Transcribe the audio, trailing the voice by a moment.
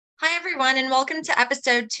Hi, everyone, and welcome to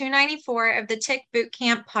episode 294 of the Tick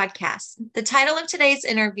Bootcamp podcast. The title of today's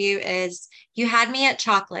interview is You Had Me at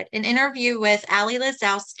Chocolate, an interview with Ali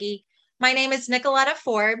Lazowski. My name is Nicoletta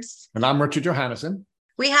Forbes. And I'm Richard Johannesson.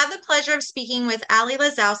 We have the pleasure of speaking with Ali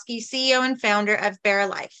Lazowski, CEO and founder of Bare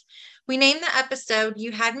Life. We named the episode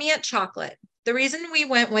You Had Me at Chocolate. The reason we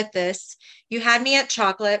went with this, You Had Me at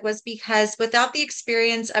Chocolate, was because without the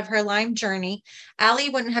experience of her Lyme journey, Ali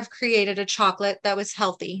wouldn't have created a chocolate that was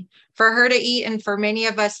healthy for her to eat and for many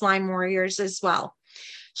of us Lyme warriors as well.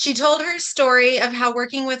 She told her story of how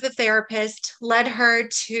working with a therapist led her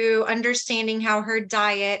to understanding how her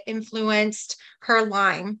diet influenced her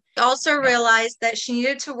Lyme. Also realized that she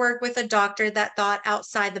needed to work with a doctor that thought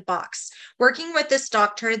outside the box. Working with this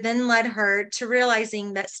doctor then led her to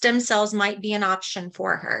realizing that stem cells might be an option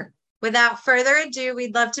for her. Without further ado,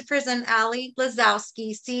 we'd love to present Ali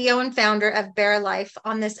Lazowski, CEO and founder of Bare Life,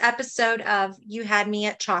 on this episode of You Had Me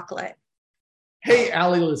at Chocolate. Hey,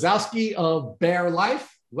 Ali Lazowski of Bare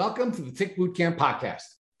Life. Welcome to the Tick Bootcamp podcast.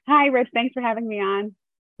 Hi, Rich. Thanks for having me on.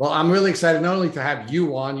 Well, I'm really excited not only to have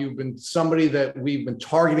you on, you've been somebody that we've been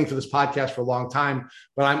targeting for this podcast for a long time,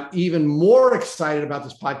 but I'm even more excited about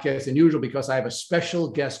this podcast than usual because I have a special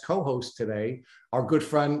guest co-host today, our good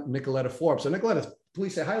friend, Nicoletta Forbes. So Nicoletta,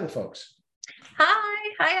 please say hi to the folks.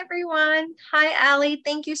 Hi, everyone. Hi, Ali.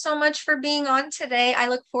 Thank you so much for being on today. I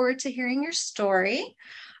look forward to hearing your story.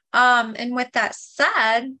 And with that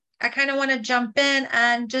said, I kind of want to jump in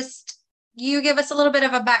and just you give us a little bit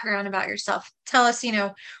of a background about yourself. Tell us,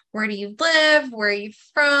 where do you live? Where are you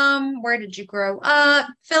from? Where did you grow up?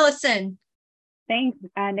 Fill us in. Thanks,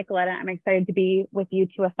 Nicoletta. I'm excited to be with you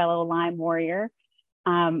to a fellow Lyme warrior.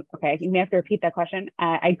 Okay, you may have to repeat that question.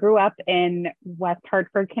 I grew up in West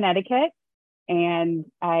Hartford, Connecticut, and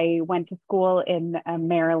I went to school in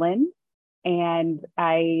Maryland, and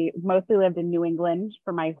I mostly lived in New England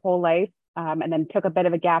for my whole life. And then took a bit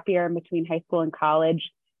of a gap year in between high school and college,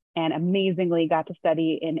 and amazingly got to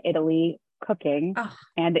study in Italy cooking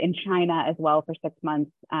and in China as well for 6 months,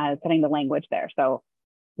 studying the language there. So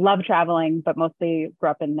love traveling, but mostly grew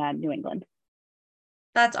up in New England.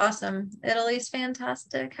 That's awesome. Italy's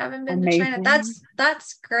fantastic. Haven't been to China.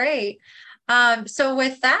 That's great. So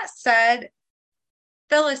with that said,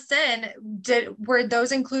 fill us in. Were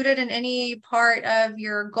those included in any part of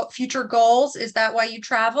your future goals? Is that why you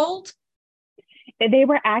traveled? They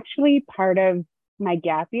were actually part of my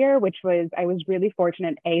gap year, which was, I was really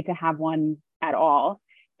fortunate, A, to have one at all,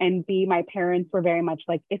 and B, my parents were very much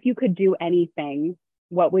like, if you could do anything,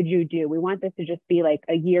 what would you do? We want this to just be like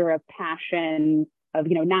a year of passion, of,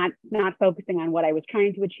 not focusing on what I was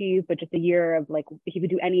trying to achieve, but just a year of like, if you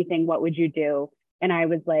could do anything, what would you do? And I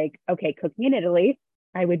was like, okay, cooking in Italy.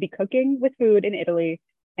 I would be cooking with food in Italy,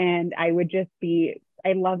 and I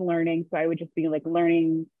love learning. So I would just be like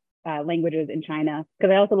learning languages in China,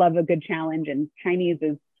 because I also love a good challenge, and Chinese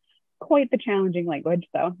is quite the challenging language.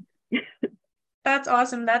 So that's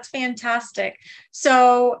awesome. That's fantastic.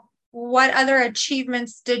 So what other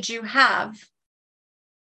achievements did you have,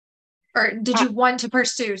 or did you want to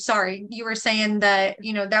pursue? Sorry, you were saying that,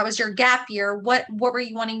 that was your gap year. What were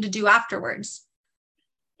you wanting to do afterwards?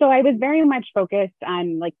 So I was very much focused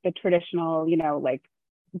on like the traditional,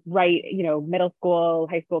 middle school,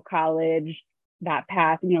 high school, college, that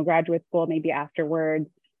path, graduate school, maybe afterwards.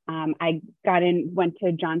 I went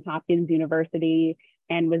to Johns Hopkins University,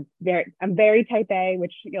 and I'm very type A,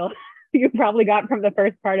 which you probably got from the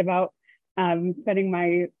first part about spending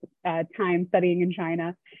my time studying in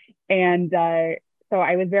China. And so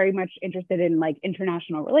I was very much interested in like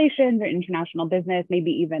international relations or international business, maybe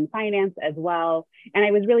even finance as well. And I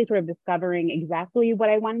was really sort of discovering exactly what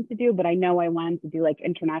I wanted to do, but I know I wanted to do like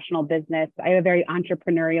international business. I have a very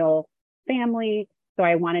entrepreneurial family, so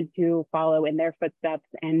I wanted to follow in their footsteps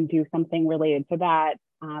and do something related to that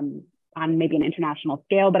on maybe an international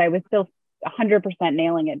scale, but I was still 100%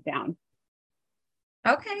 nailing it down.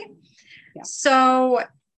 Okay. Yeah. So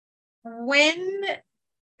when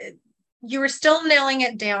you were still nailing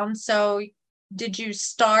it down, so did you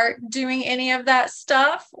start doing any of that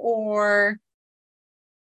stuff, or?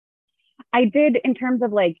 I did, in terms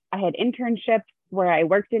of like, I had internships where I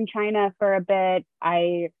worked in China for a bit.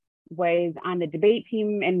 I was on the debate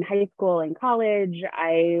team in high school and college.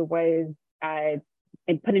 I was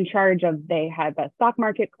put in charge of, they had a stock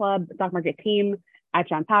market team at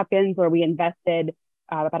Johns Hopkins, where we invested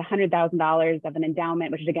about $100,000 of an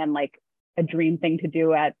endowment, which is again, like a dream thing to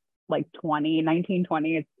do at like 19,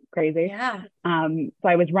 20, it's crazy. Yeah. So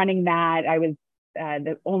I was running that. I was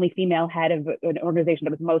the only female head of an organization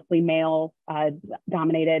that was mostly male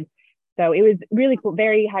dominated. So it was really cool,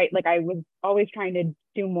 very high. Like I was always trying to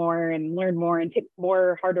do more and learn more and take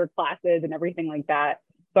more harder classes and everything like that.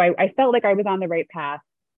 So I felt like I was on the right path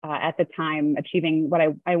at the time, achieving what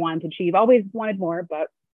I wanted to achieve. Always wanted more, but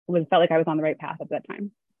felt like I was on the right path at that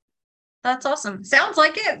time. That's awesome. Sounds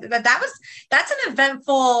like it. That's an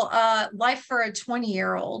eventful life for a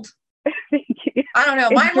 20-year-old. Thank you. I don't know.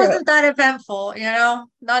 It's Mine true. wasn't that eventful,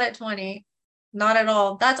 not at 20. Not at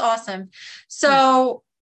all. That's awesome. So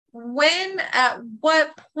at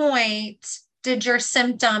what point did your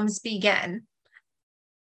symptoms begin?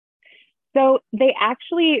 So they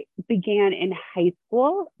actually began in high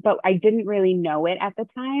school, but I didn't really know it at the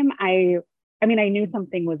time. I mean, I knew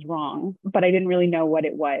something was wrong, but I didn't really know what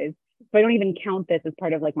it was. So I don't even count this as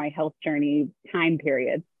part of like my health journey time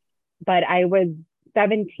period. But I was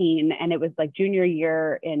 17 and it was like junior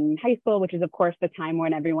year in high school, which is of course the time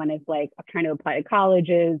when everyone is like trying to apply to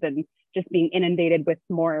colleges and just being inundated with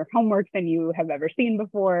more homework than you have ever seen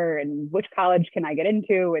before, and which college can I get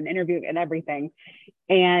into, and interviewing and everything.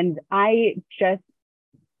 And I just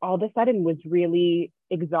all of a sudden was really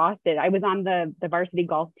exhausted. I was on the varsity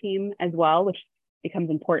golf team as well, which becomes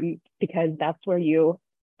important because that's where you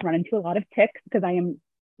run into a lot of ticks, because I am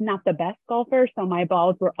not the best golfer. So my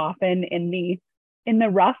balls were often in the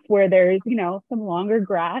rough where there's, some longer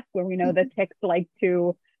grass where we know the ticks like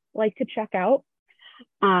to check out.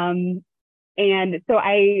 And so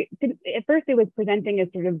at first it was presenting as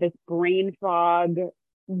sort of this brain fog,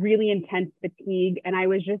 really intense fatigue. And I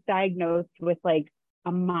was just diagnosed with like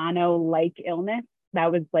a mono-like illness.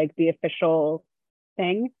 That was like the official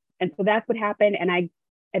thing. And so that's what happened.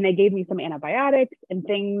 And they gave me some antibiotics and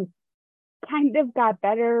things kind of got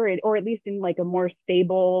better, or at least in like a more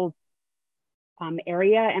stable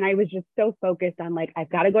area. And I was just so focused on like, I've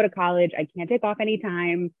got to go to college. I can't take off any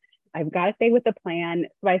time. I've got to stay with the plan.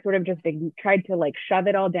 So I sort of just tried to like shove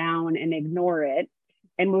it all down and ignore it.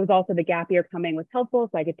 And it was also the gap year coming was helpful,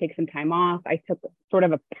 so I could take some time off. I took sort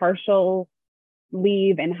of a partial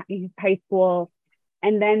leave in high school.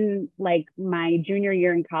 And then like my junior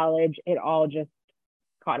year in college, it all just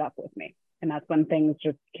caught up with me. And that's when things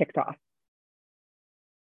just kicked off.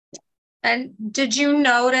 And did you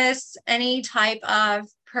notice any type of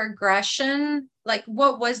progression? Like,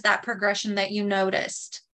 what was that progression that you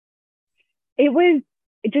noticed? It was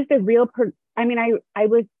just a real, I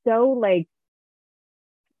was so like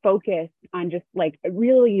focused on just like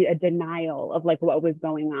really a denial of like what was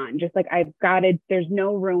going on. Just like, there's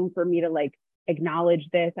no room for me to like acknowledge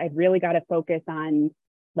this. I've really got to focus on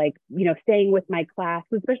like, staying with my class,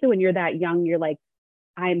 especially when you're that young. You're like,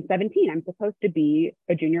 I'm 17. I'm supposed to be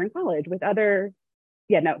a junior in college with junior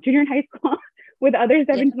in high school with other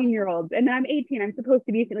 17-year-olds. And then I'm 18. I'm supposed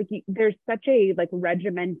to be like, there's such a like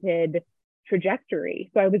regimented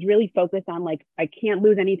trajectory. So I was really focused on like, I can't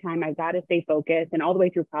lose any time. I've got to stay focused, and all the way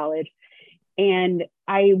through college. And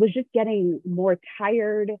I was just getting more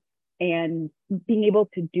tired and being able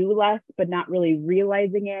to do less, but not really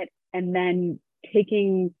realizing it. And then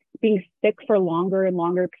being sick for longer and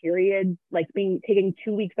longer periods, like taking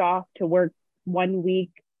 2 weeks off to work 1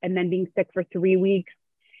 week and then being sick for 3 weeks.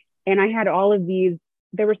 And I had all of these,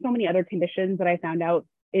 there were so many other conditions that I found out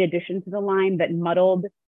in addition to the Lyme that muddled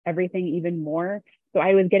everything even more. So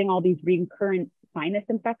I was getting all these recurrent sinus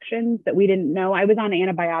infections that we didn't know. I was on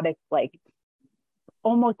antibiotics like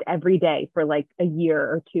almost every day for like a year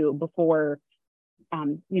or two before,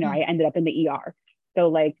 I ended up in the ER. So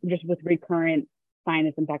like just with recurrent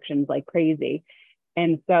sinus infections like crazy.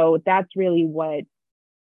 And so that's really what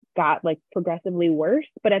got like progressively worse.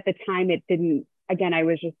 But at the time it didn't, again, I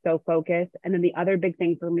was just so focused. And then the other big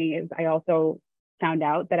thing for me is I also found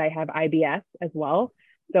out that I have IBS as well.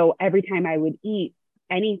 So every time I would eat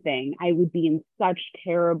anything, I would be in such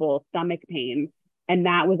terrible stomach pain. And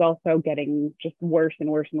that was also getting just worse and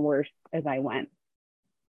worse and worse as I went.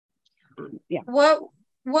 What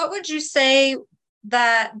would you say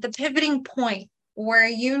that the pivoting point where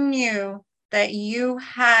you knew that you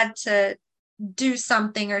had to do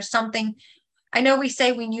something or something? I know we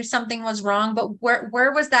say we knew something was wrong, but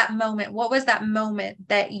where was that moment? What was that moment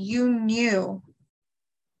that you knew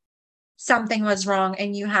something was wrong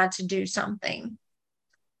and you had to do something?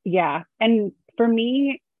 Yeah. And for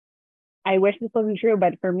me, I wish this wasn't true,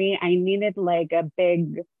 but for me, I needed like a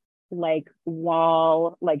big, like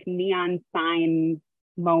wall, like neon sign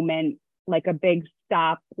moment, like a big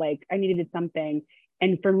stop. Like I needed something.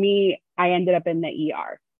 And for me, I ended up in the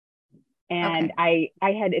ER. And okay.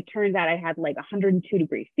 It turns out I had like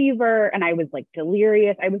 102-degree fever and I was like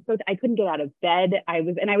delirious. I couldn't get out of bed. I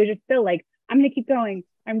was just still like, I'm going to keep going.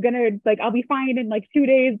 I'll be fine in like 2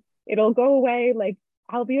 days. It'll go away. Like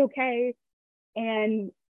I'll be okay.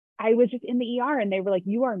 And I was just in the ER and they were like,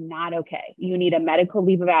 you are not okay. You need a medical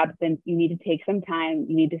leave of absence. You need to take some time.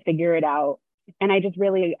 You need to figure it out. And I just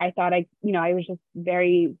really, I thought I was just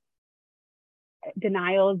very,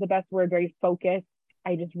 denial is the best word, very focused.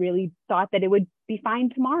 I just really thought that it would be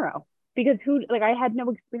fine tomorrow because I had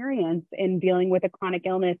no experience in dealing with a chronic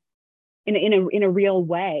illness in a real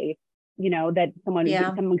way, that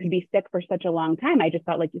someone could be sick for such a long time. I just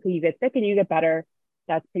thought like, you get sick and you get better.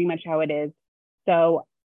 That's pretty much how it is. So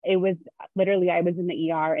it was literally, I was in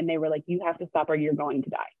the ER and they were like, you have to stop or you're going to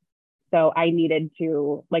die. So I needed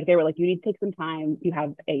to, they were like, you need to take some time. You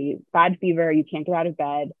have a bad fever. You can't get out of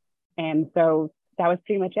bed. And so that was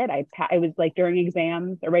pretty much it. I was like during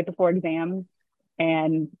exams or right before exams,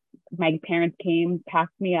 and my parents came,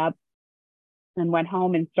 packed me up, and went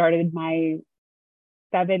home and started my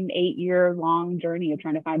 7-8 year long journey of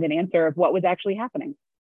trying to find an answer of what was actually happening.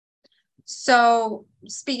 So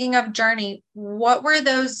speaking of journey, what were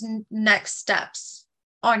those next steps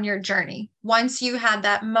on your journey? Once you had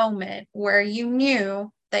that moment where you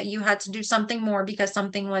knew that you had to do something more because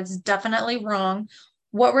something was definitely wrong,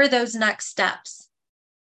 what were those next steps?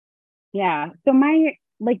 Yeah. So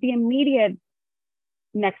the immediate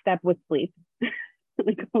next step was sleep,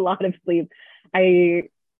 a lot of sleep. I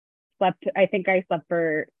think I slept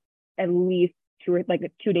for at least 2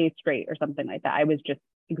 days straight or something like that. I was just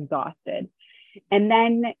exhausted. And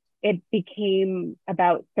then it became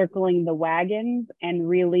about circling the wagons and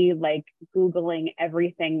really Googling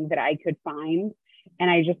everything that I could find. And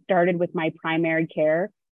I just started with my primary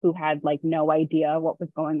care, who had no idea what was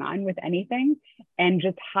going on with anything, and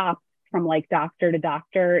just hopped from doctor to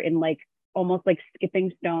doctor in almost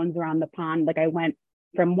skipping stones around the pond. I went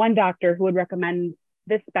from one doctor who would recommend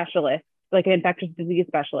this specialist, an infectious disease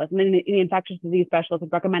specialist, and then the infectious disease specialist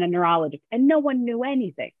would recommend a neurologist, and no one knew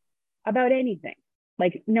anything about anything.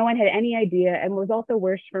 No one had any idea. And what was also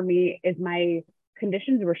worse for me is my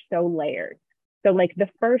conditions were so layered. So the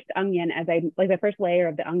first the first layer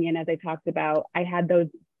of the onion, as I talked about, I had those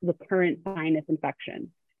recurrent sinus infections.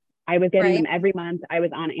 I was getting them every month. I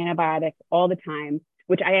was on antibiotics all the time,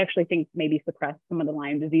 which I actually think maybe suppressed some of the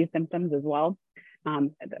Lyme disease symptoms as well. I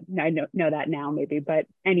know that now maybe, but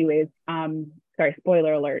anyways, sorry,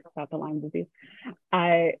 spoiler alert about the Lyme disease.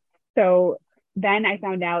 So then I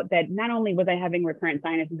found out that not only was I having recurrent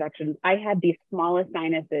sinus infections, I had the smallest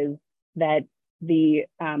sinuses that the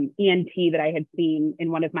ENT that I had seen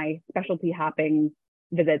in one of my specialty hopping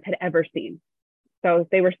visits had ever seen. So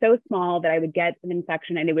they were so small that I would get an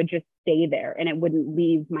infection and it would just stay there and it wouldn't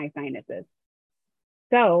leave my sinuses.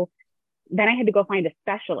 So then I had to go find a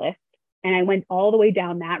specialist, and I went all the way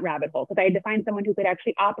down that rabbit hole because I had to find someone who could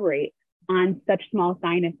actually operate on such small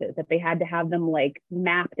sinuses, that they had to have them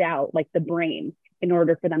mapped out the brain in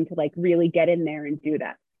order for them to really get in there and do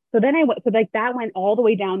that. So then that went all the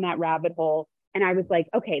way down that rabbit hole. And I was like,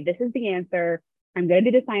 okay, this is the answer. I'm going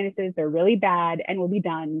to do the sinuses. They're really bad and we'll be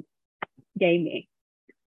done. Yay me.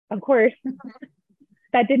 Of course,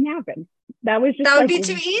 that didn't happen. That was just that would be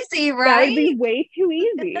too easy, right? That would be way too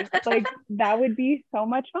easy. That would be so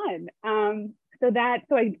much fun. So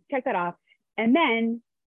I checked that off. And then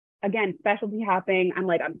again, specialty hopping, I'm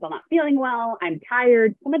still not feeling well. I'm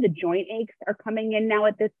tired. Some of the joint aches are coming in now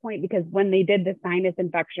at this point, because when they did the sinus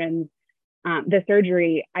infections, the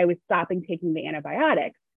surgery, I was stopping taking the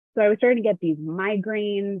antibiotics. So I was starting to get these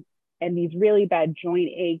migraines and these really bad joint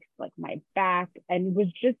aches, my back, and was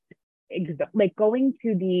just going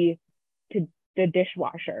to the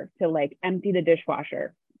dishwasher to empty the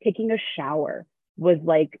dishwasher, taking a shower was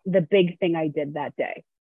the big thing I did that day.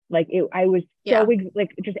 I was so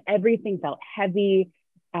just everything felt heavy.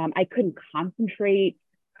 I couldn't concentrate.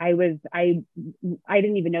 I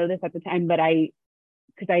didn't even know this at the time, but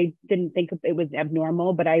because I didn't think it was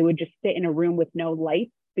abnormal, but I would just sit in a room with no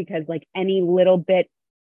lights, because any little bit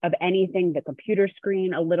of anything, the computer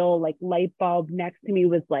screen, a little light bulb next to me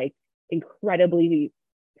was incredibly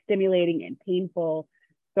stimulating and painful.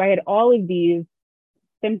 So I had all of these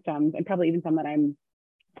symptoms, and probably even some that I'm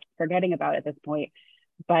forgetting about at this point.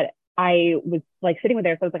 But I was sitting with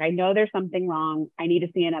there. So I was I know there's something wrong. I need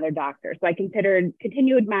to see another doctor. So I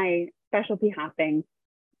continued my specialty hopping,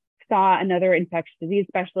 saw another infectious disease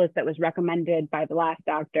specialist that was recommended by the last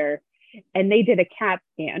doctor. And they did a CAT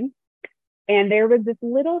scan. And there was this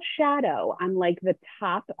little shadow on the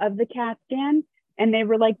top of the CAT scan. And they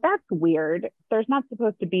were that's weird. There's not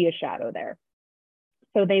supposed to be a shadow there.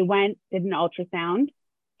 So they did an ultrasound.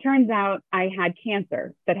 Turns out I had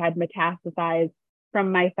cancer that had metastasized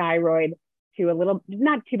from my thyroid to a little,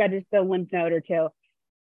 not too bad, just a lymph node or two.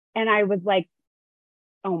 And I was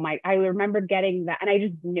oh my, I remember getting that and I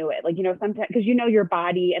just knew it. Like, you know, sometimes, because you know your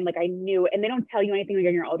body, and like I knew, and they don't tell you anything like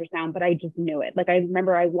in your ultrasound, but I just knew it. Like I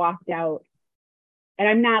remember I walked out, and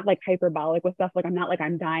I'm not like hyperbolic with stuff. Like I'm not like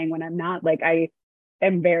I'm dying when I'm not. Like I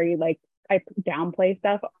am very like, I downplay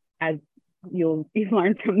stuff, as you've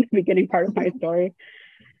learned from the beginning part of my story.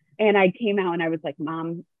 And I came out and I was like,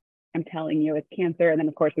 Mom, I'm telling you, it's cancer. And then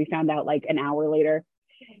of course we found out like an hour later.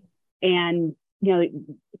 And, you know,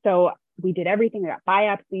 so we did everything. I got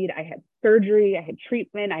biopsied, I had surgery, I had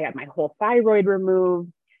treatment, I got my whole thyroid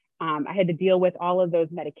removed. I had to deal with all of those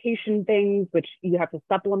medication things, which you have to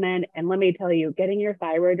supplement. And let me tell you, getting your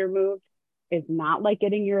thyroid removed is not like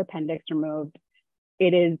getting your appendix removed.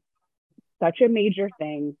 It is such a major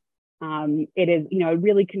thing. It is, you know, it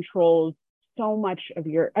really controls so much of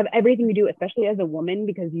everything we do, especially as a woman,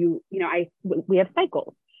 because we have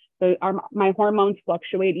cycles. So my hormones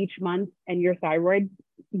fluctuate each month, and your thyroid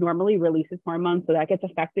normally releases hormones, so that gets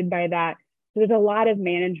affected by that. So there's a lot of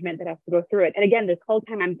management that has to go through it. And again, this whole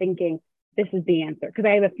time I'm thinking, this is the answer, because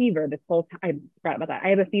I have a fever this whole time. I forgot about that. I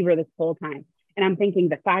have a fever this whole time. And I'm thinking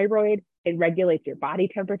the thyroid, it regulates your body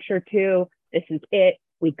temperature too. This is it.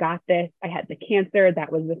 We got this. I had the cancer.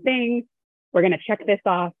 That was the thing. We're going to check this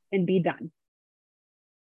off and be done.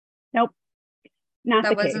 Nope. Not the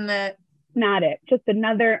case. That wasn't it. Not it. Just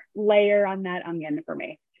another layer on that onion for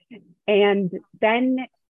me. And then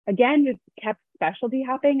again, just kept specialty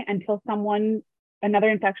hopping until another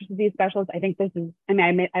infectious disease specialist, I think this is,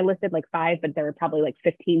 I listed like 5, but there were probably like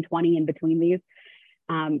 15, 20 in between these,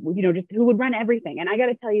 you know, just who would run everything. And I got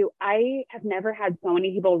to tell you, I have never had so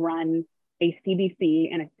many people run a CBC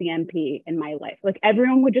and a CMP in my life. Like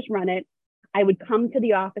everyone would just run it. I would come to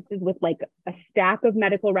the offices with like a stack of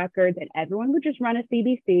medical records, and everyone would just run a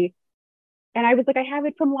CBC. And I was like, I have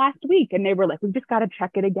it from last week. And they were like, we've just got to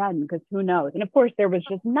check it again, because who knows? And of course, there was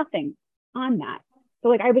just nothing on that. So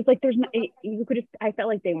like, I was like, I felt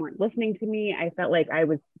like they weren't listening to me. I felt like I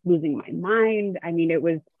was losing my mind. I mean, it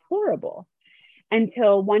was horrible,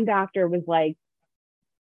 until one doctor was like,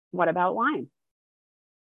 what about Lyme?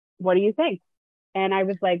 What do you think? And I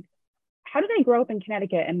was like, how did I grow up in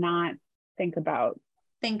Connecticut and not think about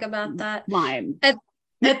that Lyme? At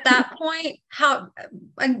that point,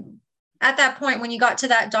 at that point, when you got to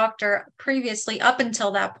that doctor previously, up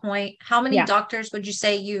until that point, how many doctors would you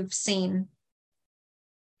say you've seen?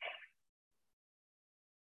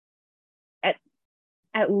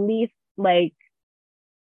 At least like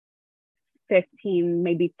 15,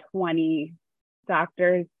 maybe 20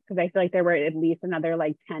 doctors, because I feel like there were at least another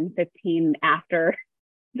like 10, 15 after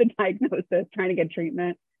the diagnosis trying to get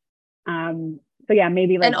treatment. So yeah,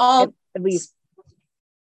 maybe like at least,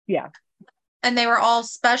 yeah. And they were all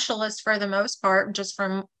specialists for the most part, just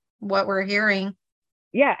from what we're hearing.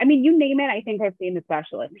 Yeah. I mean, you name it, I think I've seen the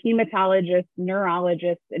specialist, hematologist,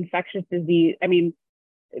 neurologist, infectious disease. I mean,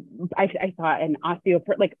 I saw an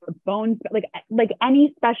osteopath, like bones, like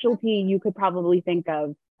any specialty you could probably think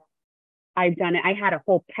of. I've done it. I had a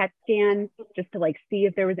whole PET scan just to like see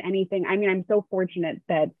if there was anything. I mean, I'm so fortunate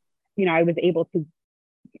that, you know, I was able to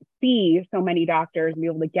see so many doctors and be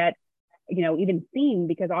able to get, you know, even seen,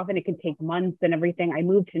 because often it can take months and everything. I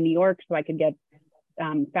moved to New York so I could get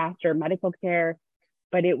faster medical care,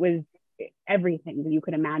 but it was everything that you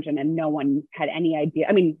could imagine, and no one had any idea.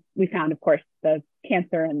 I mean, we found, of course, the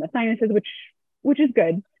cancer and the sinuses, which is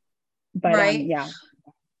good, but right. Yeah.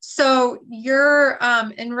 So you're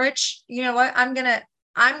and Rich, you know what? I'm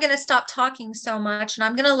gonna stop talking so much, and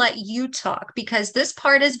I'm gonna let you talk, because this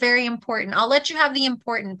part is very important. I'll let you have the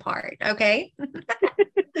important part, okay?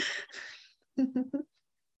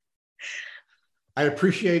 I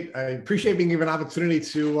appreciate being given an opportunity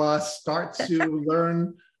to start to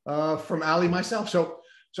learn from Ali myself. So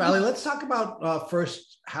Ali, let's talk about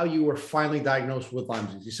first how you were finally diagnosed with Lyme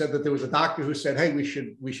disease. You said that there was a doctor who said, "Hey, we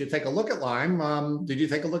should take a look at Lyme." Did you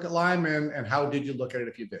take a look at Lyme, and how did you look at it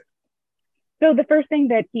if you did? So the first thing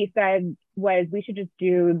that he said was we should just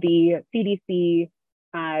do the CDC,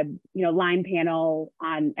 Lyme panel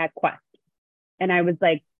at Quest, and I was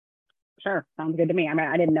like, sure, sounds good to me. I mean,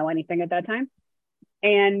 I didn't know anything at that time,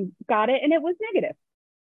 and got it, and it was negative.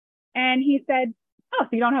 And he said, "Oh, so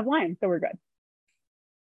you don't have Lyme, so we're good."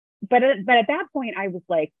 But at that point, I was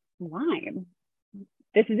like, Lyme,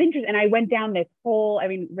 this is interesting. And I went down this whole, I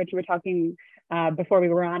mean, Rich, you were talking before we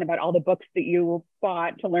were on about all the books that you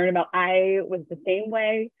bought to learn about. I was the same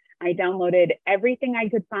way. I downloaded everything I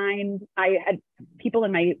could find. I had people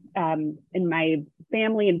in my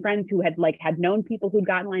family and friends who had known people who'd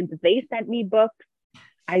gotten Lyme. They sent me books.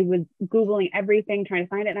 I was Googling everything, trying to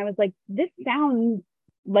find it. And I was like, this sounds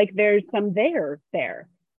like there's some there.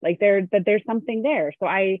 Like there's something there. So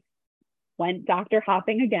I went doctor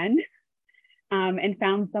hopping again, and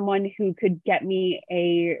found someone who could got me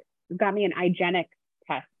an IGeneX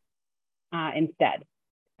test instead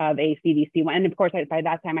of a CDC one. And of course, by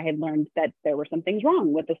that time, I had learned that there were some things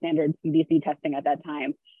wrong with the standard CDC testing at that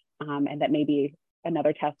time, and that maybe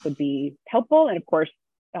another test would be helpful. And of course,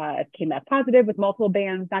 it came back positive with multiple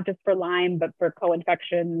bands, not just for Lyme, but for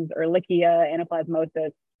co-infections, Ehrlichia,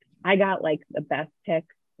 anaplasmosis. I got like the best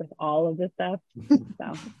ticks with all of this stuff.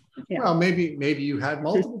 So, yeah. Well, maybe you had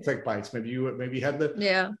multiple tick bites. Maybe you had the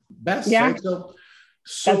best. Yeah. Right? So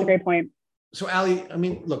that's a great point. So Allie, I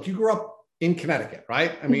mean, look, you grew up in Connecticut,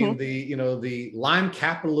 right? I mean, the Lyme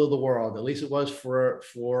capital of the world, at least it was for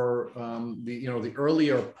the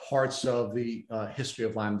earlier parts of the history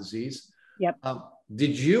of Lyme disease. Yep.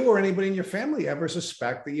 Did you or anybody in your family ever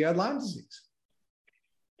suspect that you had Lyme disease?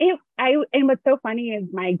 And what's so funny is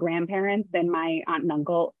my grandparents and my aunt and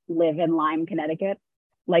uncle live in Lyme, Connecticut.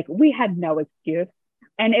 Like, we had no excuse.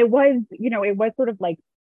 And it was sort of like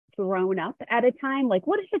thrown up at a time, like,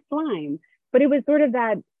 what if it's Lyme? But it was sort of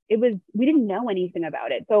that, we didn't know anything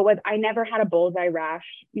about it. So I never had a bullseye rash,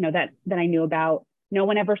 that I knew about. No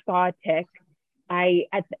one ever saw a tick.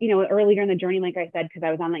 Earlier in the journey, like I said, because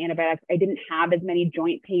I was on the antibiotics, I didn't have as many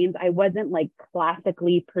joint pains. I wasn't like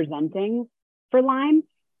classically presenting for Lyme.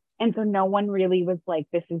 And so no one really was like,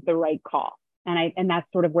 this is the right call. And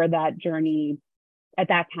that's sort of where that journey at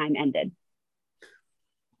that time ended.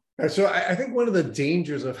 So I think one of the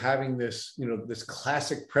dangers of having this, this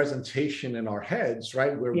classic presentation in our heads,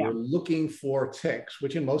 right, where we're looking for ticks,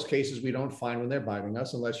 which in most cases we don't find when they're biting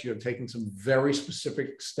us, unless you're taking some very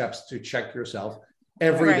specific steps to check yourself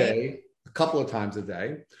every day, a couple of times a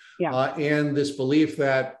day. Yeah. And this belief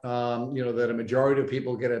that, that a majority of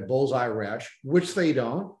people get a bullseye rash, which they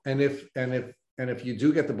don't. And if you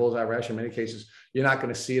do get the bullseye rash, in many cases, you're not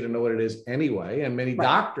going to see it and know what it is anyway. And many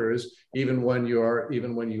doctors, even when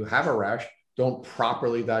you have a rash, don't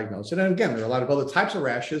properly diagnose it. And again, there are a lot of other types of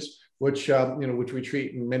rashes, which we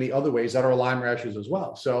treat in many other ways that are Lyme rashes as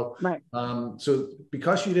well. So, so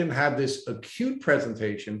because you didn't have this acute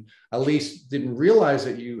presentation, at least didn't realize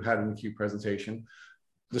that you had an acute presentation,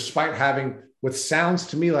 despite having what sounds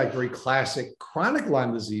to me like very classic chronic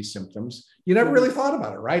Lyme disease symptoms, you never really thought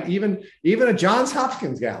about it, right? Even at Johns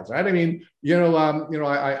Hopkins gals, right? I mean,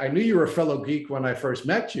 I knew you were a fellow geek when I first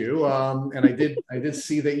met you, and I did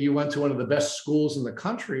see that you went to one of the best schools in the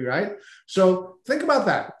country, right? So think about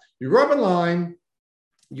that. You grew up in Lyme.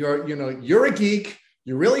 You're a geek.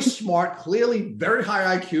 You're really smart. Clearly, very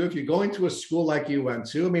high IQ. If you're going to a school like you went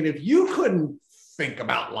to, I mean, if you couldn't think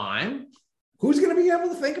about Lyme, who's going to be able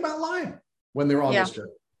to think about Lyme when they're on this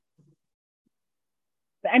journey?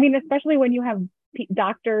 I mean, especially when you have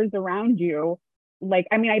doctors around you. Like,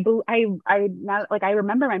 I mean, I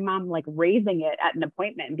remember my mom like raising it at an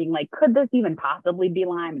appointment and being like, could this even possibly be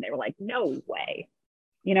Lyme? And they were like, no way.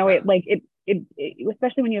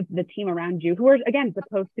 Especially when you have the team around you who are, again,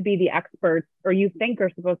 supposed to be the experts, or you think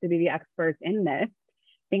are supposed to be the experts in this,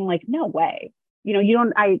 being like, no way.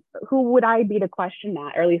 Who would I be to question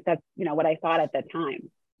that? Or at least that's, what I thought at the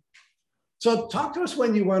time. So talk to us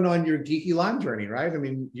when you went on your geeky Lyme journey, right? I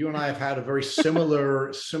mean, you and I have had a very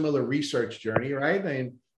similar research journey, right? I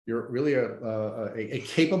mean, you're really a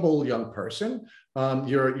capable young person.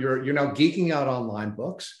 You're now geeking out on Lyme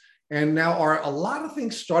books. And now are a lot of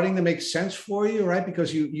things starting to make sense for you, right?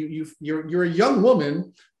 Because you're a young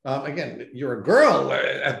woman. Again, you're a girl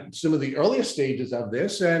at some of the earliest stages of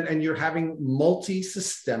this, and you're having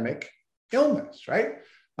multi-systemic illness, right?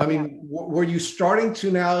 I mean, were you starting to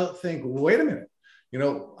now think, wait a minute,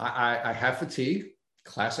 I have fatigue,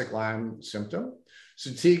 classic Lyme symptom.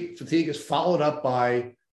 Fatigue is followed up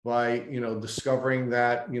by discovering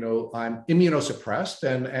that, I'm immunosuppressed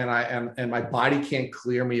and my body can't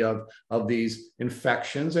clear me of these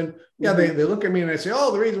infections. And they look at me and they say,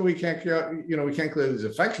 oh, the reason we can't clear these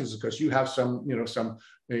infections is because you have some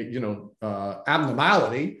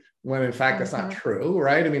abnormality, when in fact that's not true,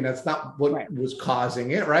 right? I mean, that's not what was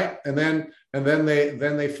causing it, right? And then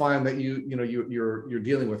they find that you're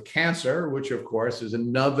dealing with cancer, which of course is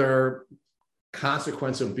another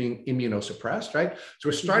consequence of being immunosuppressed, right? So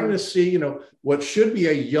we're starting to see, what should be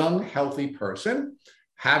a young, healthy person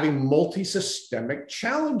having multi-systemic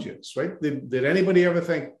challenges, right? Did anybody ever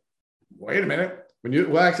think, wait a minute,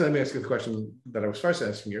 actually, let me ask you the question that I was first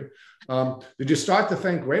asking you. Did you start to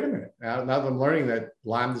think, wait a minute, now that I'm learning that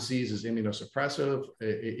Lyme disease is immunosuppressive,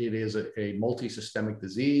 it is a multi-systemic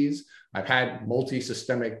disease. I've had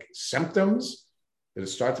multi-systemic symptoms. Did it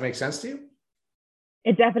start to make sense to you?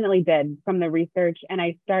 It definitely did from the research. And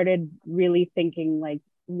I started really thinking, like,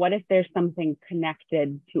 what if there's something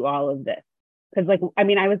connected to all of this? Because like, I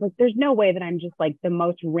mean, I was like, there's no way that I'm just like the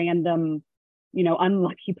most random,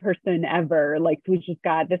 unlucky person ever. Like who's just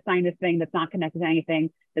got this sinus thing that's not connected to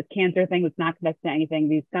anything, this cancer thing that's not connected to anything,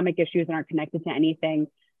 these stomach issues aren't connected to anything.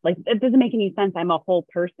 Like it doesn't make any sense. I'm a whole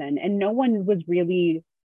person. And no one was really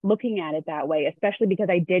looking at it that way, especially because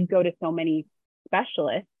I did go to so many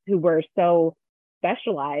specialists who were so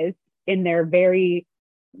specialized in their very,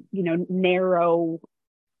 narrow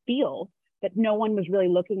field, that no one was really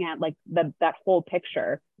looking at like that whole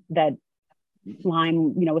picture that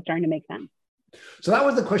Lyme, was starting to make sense. So that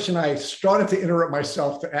was the question I started to interrupt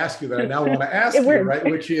myself to ask you that I now want to ask you, right?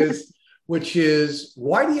 Which is,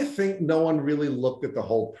 why do you think no one really looked at the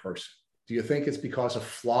whole person? Do you think it's because of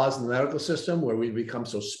flaws in the medical system where we become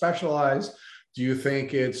so specialized? Do you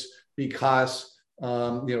think it's because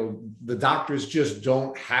the doctors just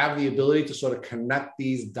don't have the ability to sort of connect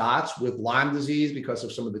these dots with Lyme disease because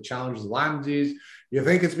of some of the challenges of Lyme disease? You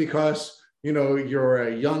think it's because, you're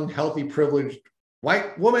a young, healthy, privileged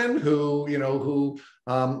white woman who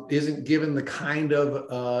isn't given the kind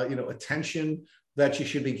of, attention that she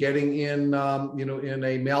should be getting in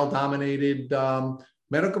a male-dominated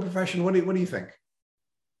medical profession? What do you think?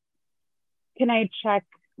 Can I check?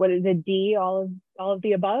 What is a D? All of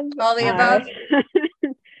the above? All the above.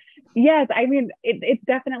 Yes, I mean it's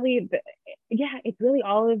definitely, it's really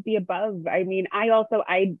all of the above. I mean, I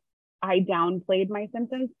downplayed my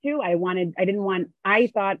symptoms too. I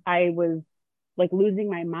thought I was like losing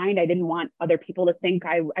my mind. I didn't want other people to think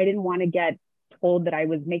I didn't want to get told that I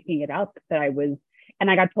was making it up, and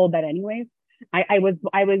I got told that anyways. I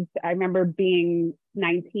remember being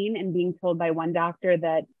 19 and being told by one doctor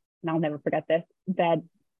that, and I'll never forget this, that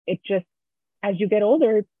it just, as you get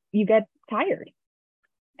older, you get tired.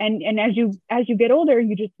 And as you get older,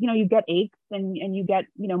 you just, you get aches and you get,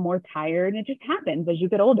 more tired, and it just happens as you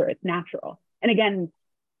get older. It's natural. And again,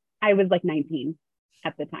 I was like 19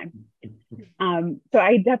 at the time. So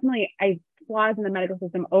I flaws in the medical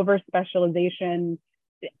system, over specialization,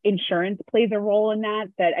 insurance plays a role in that.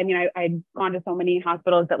 I mean, I'd gone to so many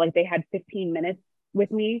hospitals that like they had 15 minutes with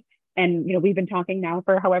me, and we've been talking now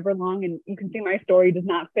for however long, and you can see my story does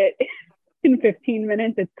not fit in 15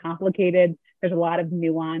 minutes. It's complicated. There's a lot of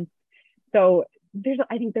nuance. So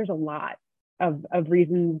I think there's a lot of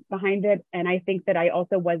reasons behind it. And I think that I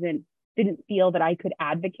also didn't feel that I could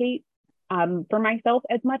advocate for myself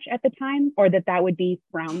as much at the time, or that would be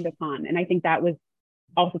frowned upon. And I think that was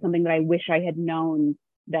also something that I wish I had known,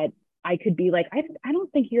 that I could be like, I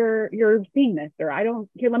don't think you're seeing this, or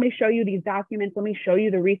here, let me show you these documents. Let me show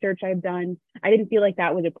you the research I've done. I didn't feel like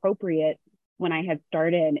that was appropriate when I had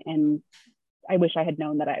started. And I wish I had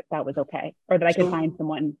known that that was okay, or that I could find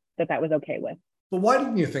someone that was okay with. But why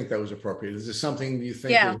didn't you think that was appropriate? Is this something you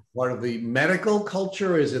think is part of the medical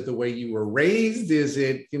culture? Is it the way you were raised? Is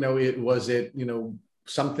it, was it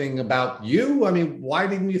something about you? I mean, why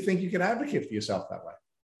didn't you think you could advocate for yourself that way?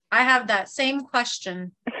 I have that same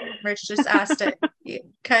question. Rich just asked it,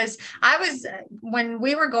 because when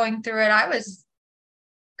we were going through it, I was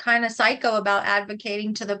kind of psycho about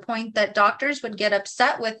advocating, to the point that doctors would get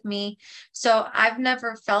upset with me. So I've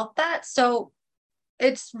never felt that. So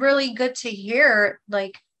it's really good to hear,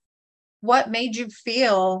 like, what made you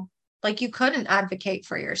feel like you couldn't advocate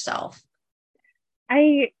for yourself?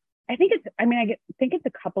 I think I think it's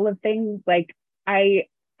a couple of things. Like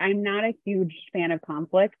I'm not a huge fan of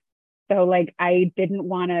conflict. So like, I didn't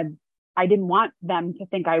want them to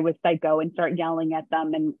think I was psycho and start yelling at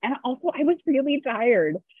them. And also I was really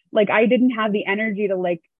tired. Like I didn't have the energy to,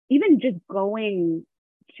 like, even just going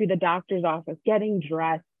to the doctor's office, getting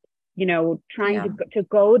dressed, trying to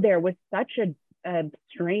go there was such a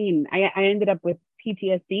strain. I ended up with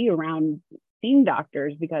PTSD around seeing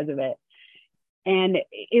doctors because of it. And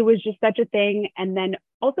it was just such a thing. And then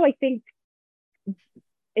also I think,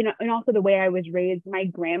 and also the way I was raised, my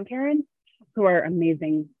grandparents, who are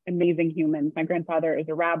amazing, amazing humans. My grandfather is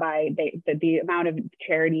a rabbi. The amount of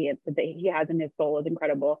charity that he has in his soul is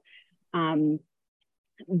incredible.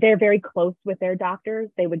 They're very close with their doctors.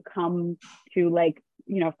 They would come to, like,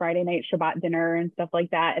 Friday night Shabbat dinner and stuff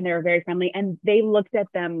like that. And they were very friendly. And they looked at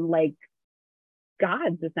them like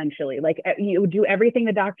gods, essentially. Like, you do everything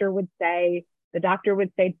the doctor would say. The doctor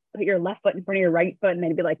would say, put your left foot in front of your right foot. And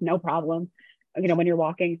they'd be like, no problem, when you're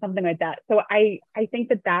walking, something like that. So I think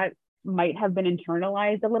that might have been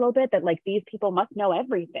internalized a little bit, that like, these people must know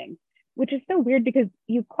everything, which is so weird, because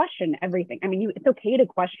you question everything. I mean, it's okay to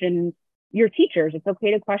question your teachers. It's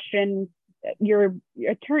okay to question your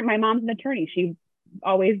attorney. My mom's an attorney. She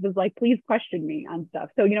always was like, please question me on stuff.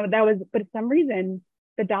 So, but for some reason,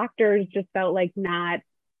 the doctors just felt like not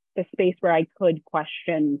the space where I could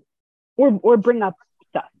question or bring up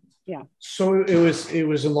stuff, Yeah. So it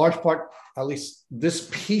was in large part, at least this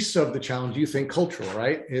piece of the challenge, you think cultural,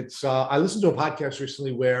 right? It's I listened to a podcast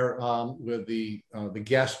recently where the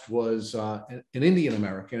guest was an Indian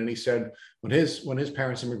American, and he said when his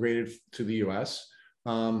parents immigrated to the U.S.,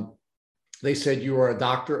 they said you are a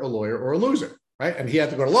doctor, a lawyer, or a loser, right? And he had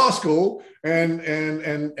to go to law school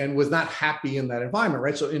and was not happy in that environment,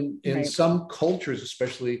 right? So in Right. some cultures,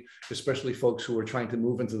 especially folks who are trying to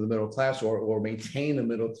move into the middle class or maintain a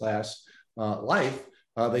middle class life,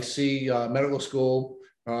 they see medical school,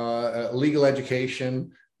 legal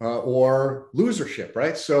education, or losership,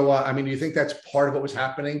 right? So, I mean, do you think that's part of what was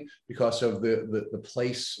happening because of the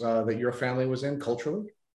place that your family was in culturally?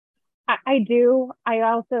 I do. I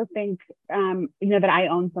also think, that I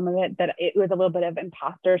own some of it, that it was a little bit of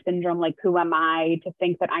imposter syndrome. Like, who am I to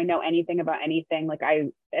think that I know anything about anything? Like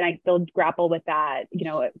I still grapple with that,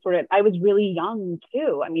 I was really young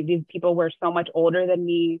too. I mean, these people were so much older than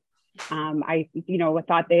me. I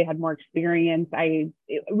thought they had more experience.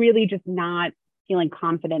 Really just not feeling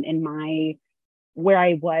confident in where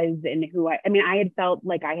I was and I had felt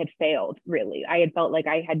like I had failed, really. I had felt like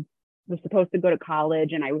was supposed to go to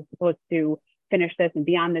college and I was supposed to finish this and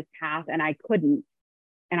be on this path, and I couldn't.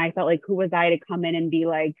 And I felt like, who was I to come in and be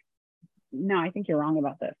like, no, I think you're wrong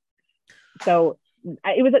about this. So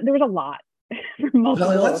there was a lot.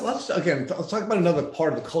 Let's talk about another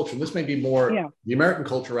part of the culture. This may be more the American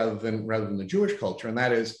culture rather than the Jewish culture, and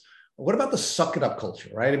that is, what about the suck it up culture,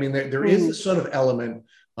 right? I mean, there is this sort of element,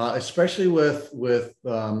 especially with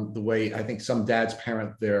the way I think some dads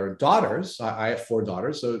parent their daughters. I have 4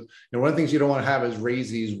 daughters, so one of the things you don't want to have is raise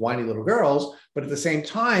these whiny little girls. But at the same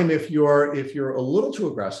time, if you're a little too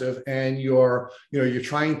aggressive and you're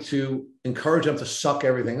trying to encourage them to suck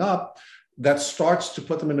everything up, that starts to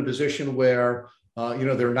put them in a position where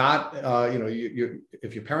they're not,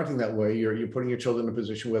 if you're parenting that way, you're putting your children in a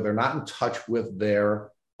position where they're not in touch with their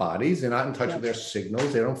bodies, they're not in touch with their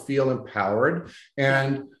signals, they don't feel empowered.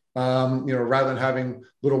 And rather than having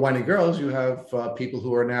little whiny girls, you have people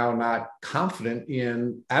who are now not confident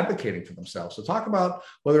in advocating for themselves. So talk about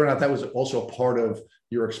whether or not that was also a part of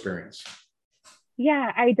your experience.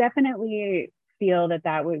 Yeah, I definitely feel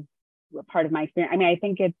that was a part of my experience. I mean, I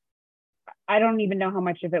think I don't even know how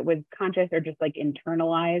much of it was conscious or just like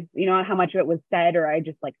internalized, how much of it was said, or I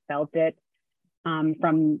just like felt it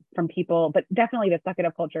from people. But definitely the suck it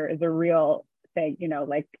up culture is a real thing,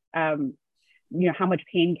 how much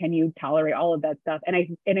pain can you tolerate, all of that stuff. And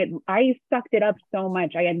I sucked it up so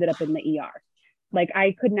much, I ended up in the ER. Like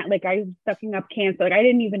I could not, like I was sucking up cancer. Like I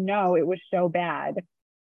didn't even know it was so bad.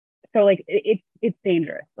 So like it's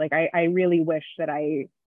dangerous. Like I really wish that I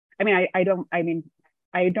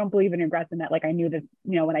don't believe in regrets in that. Like I knew this,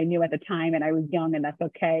 when I knew at the time, and I was young, and that's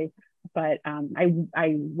okay. But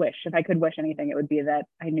I wish, if I could wish anything, it would be that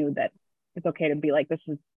I knew that it's okay to be like, this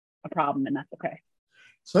is a problem, and that's okay.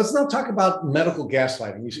 So let's now talk about medical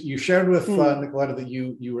gaslighting. You shared with Nicoletta that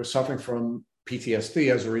you were suffering from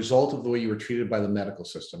PTSD as a result of the way you were treated by the medical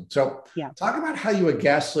system. So talk about how you were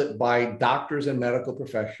gaslit by doctors and medical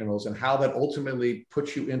professionals, and how that ultimately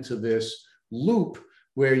put you into this loop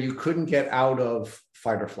where you couldn't get out of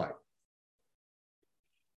fight or flight.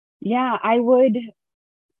 Yeah, I would.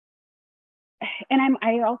 And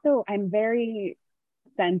I'm very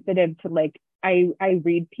sensitive to like, I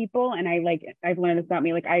read people, and I've learned this about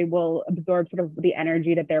me, like I will absorb sort of the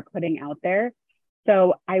energy that they're putting out there.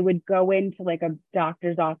 So I would go into like a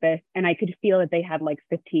doctor's office and I could feel that they had like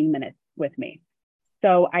 15 minutes with me.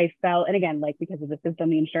 So I felt, and again, like because of the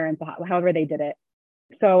system, the insurance, however they did it.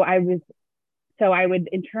 So I would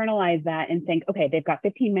internalize that and think, okay, they've got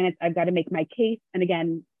 15 minutes. I've got to make my case. And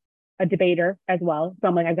again, a debater as well. So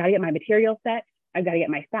I'm like, I've got to get my material set. I've got to get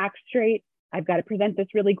my facts straight. I've got to present this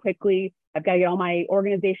really quickly. I've got to get all my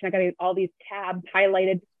organization. I've got to get all these tabs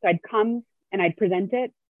highlighted. So I'd come and I'd present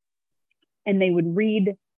it, and they would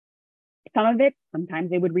read some of it. Sometimes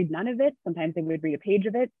they would read none of it. Sometimes they would read a page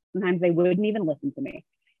of it. Sometimes they wouldn't even listen to me.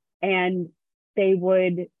 And they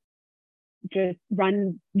would just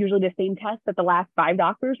run usually the same test that the last 5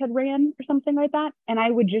 doctors had ran or something like that. And I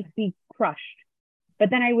would just be crushed. But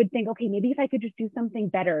then I would think, okay, maybe if I could just do something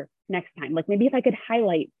better next time, like maybe if I could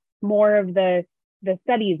highlight more of the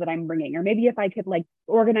studies that I'm bringing, or maybe if I could like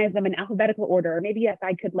organize them in alphabetical order, or maybe if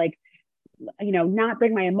I could like, not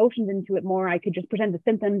bring my emotions into it more, I could just present the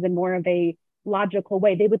symptoms in more of a logical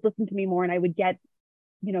way, they would listen to me more, and I would get,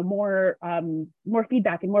 more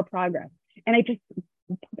feedback and more progress. And I just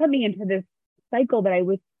put me into this cycle that I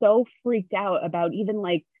was so freaked out about even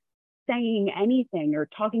like saying anything or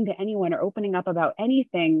talking to anyone or opening up about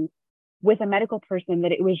anything with a medical person,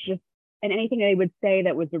 that it was just, and anything they would say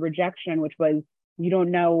that was a rejection, which was you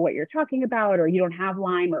don't know what you're talking about, or you don't have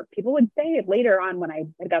Lyme. Or people would say it later on when I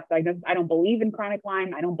got diagnosed, I don't believe in chronic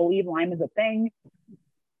Lyme. I don't believe Lyme is a thing.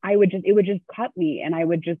 It would just cut me, and I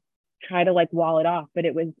would just try to like wall it off. But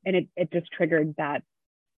it just triggered that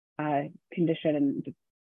condition. And just,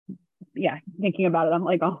 yeah, thinking about it, I'm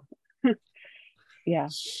like, oh, yeah.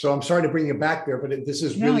 So I'm sorry to bring you back there, but this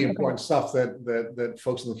is really important stuff that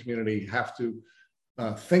folks in the community have to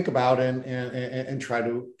think about and try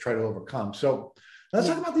to overcome. So let's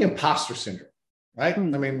talk about the imposter syndrome, right? I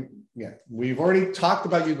mean, yeah, we've already talked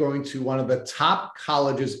about you going to one of the top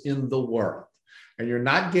colleges in the world, and you're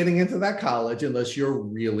not getting into that college unless you're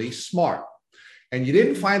really smart. And you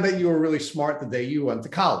didn't find that you were really smart the day you went to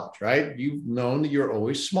college, right? You've known that you're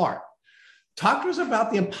always smart. Talk to us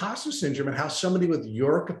about the imposter syndrome and how somebody with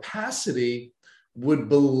your capacity would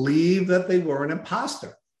believe that they were an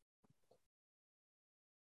imposter.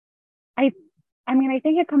 I mean, I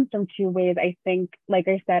think it comes from two ways. I think, like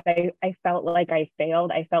I said, I felt like I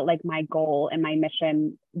failed. I felt like my goal and my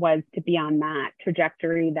mission was to be on that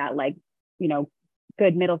trajectory that, like, you know,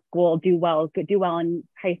 good middle school, do well in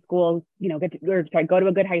high school, you know, go to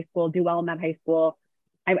a good high school, do well in that high school.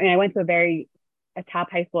 I went to a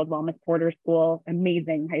top high school as well, Miss Porter School,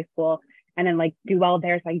 amazing high school, and then like do well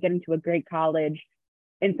there so I can get into a great college.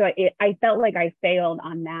 And so I felt like I failed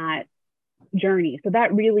on that journey. So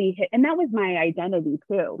that really hit, and that was my identity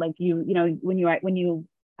too. Like you know, when you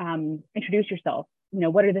introduce yourself, you know,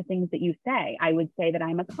 what are the things that you say? I would say that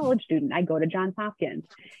I'm a college student. I go to Johns Hopkins.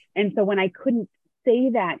 And so when I couldn't say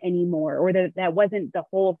that anymore, or that wasn't the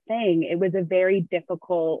whole thing, it was a very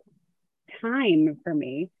difficult time for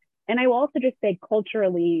me. And I will also just say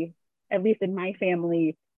culturally, at least in my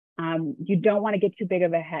family, you don't want to get too big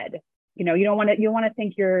of a head. You know, you don't want to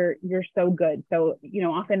think you're so good. So, you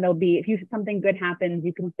know, often there'll be, if something good happens,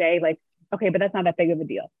 you can say like, okay, but that's not that big of a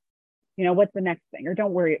deal. You know, what's the next thing? Or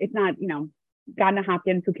don't worry, it's not, you know, gotten to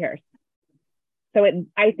Hopkins, who cares? So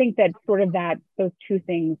I think that sort of those two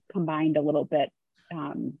things combined a little bit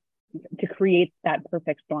to create that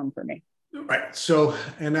perfect storm for me. Right. So,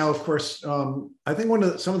 and now, of course, I think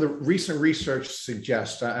some of the recent research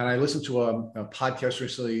suggests, and I listened to a podcast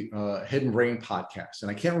recently, Hidden Brain podcast,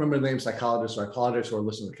 and I can't remember the name of the psychologist, so I apologize for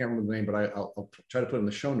listeners. I can't remember the name, but I'll try to put it in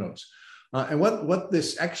the show notes. And what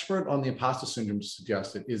this expert on the imposter syndrome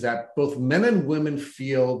suggested is that both men and women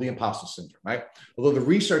feel the imposter syndrome, right? Although the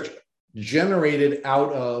research generated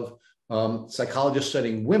out of psychologists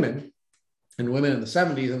studying women in the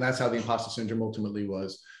 70s, and that's how the imposter syndrome ultimately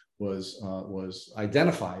was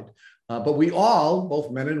identified. But we all,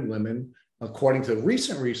 both men and women, according to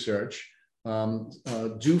recent research,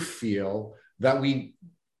 do feel that we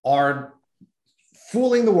are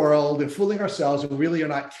fooling the world and fooling ourselves, and really are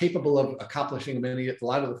not capable of accomplishing a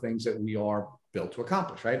lot of the things that we are built to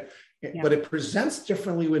accomplish, right? Yeah. But it presents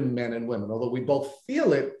differently with men and women. Although we both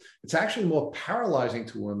feel it, it's actually more paralyzing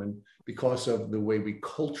to women because of the way we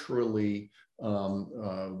culturally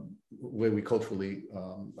I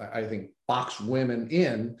think, box women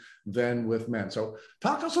in than with men. So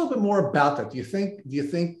talk to us a little bit more about that. Do you think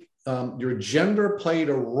your gender played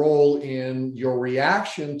a role in your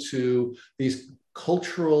reaction to these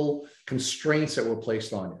cultural constraints that were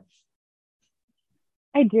placed on you?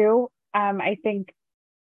 I do. I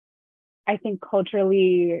think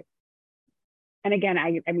culturally, and again,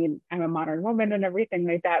 I mean, I'm a modern woman and everything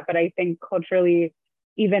like that, but I think culturally,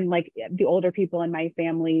 even like the older people in my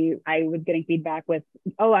family, I was getting feedback with,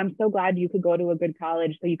 oh, I'm so glad you could go to a good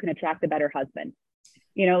college so you can attract a better husband.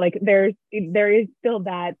 You know, like there is still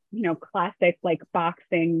that, you know, classic like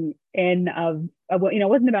boxing in of what, you know, it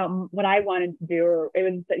wasn't about what I wanted to do, or it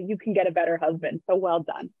was that you can get a better husband. So well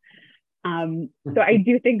done. So I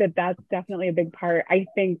do think that that's definitely a big part. I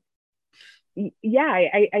think, yeah,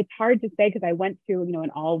 it's hard to say because I went to, you know,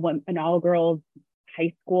 an all girls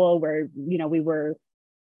high school where, you know,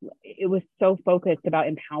 it was so focused about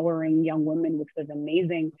empowering young women, which was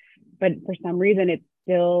amazing. But for some reason, it's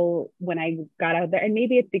still, when I got out there, and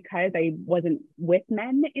maybe it's because I wasn't with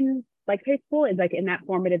men in like high school, it's like in that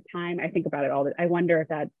formative time, I think about it all. I wonder if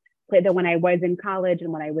that played, that when I was in college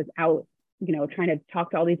and when I was out, you know, trying to talk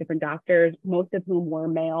to all these different doctors, most of whom were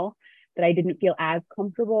male, that I didn't feel as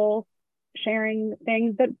comfortable sharing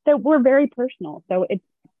things that were very personal. So it's,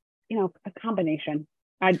 you know, a combination.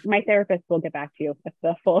 My therapist will get back to you. That's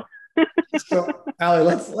the full. So, Allie,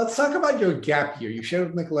 let's talk about your gap year. You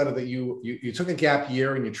shared with Nicoletta that you took a gap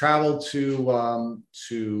year and you traveled to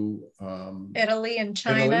Italy and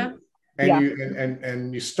China. Italy,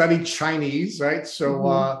 and you studied Chinese, right?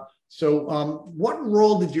 So, what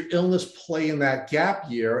role did your illness play in that gap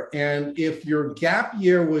year? And if your gap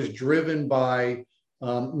year was driven by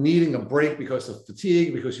needing a break because of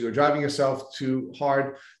fatigue, because you were driving yourself too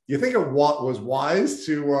hard. Do you think it was wise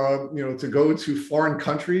to go to foreign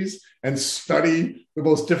countries and study the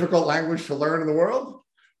most difficult language to learn in the world?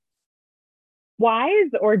 Wise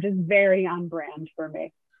or just very on brand for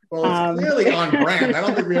me? Well, it's clearly on brand. I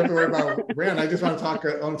don't think we have to worry about brand. I just want to talk.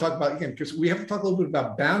 I want to talk about, again, because we have to talk a little bit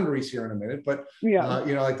about boundaries here in a minute. But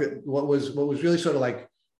what was really sort of like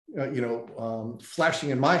flashing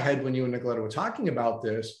in my head when you and Nicoletta were talking about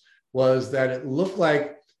this was that it looked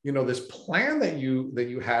like this plan that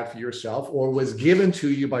you had for yourself, or was given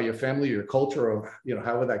to you by your family, your culture, or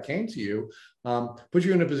however that came to you, put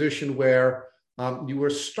you in a position where you were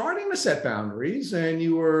starting to set boundaries, and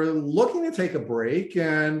you were looking to take a break,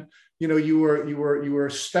 and you were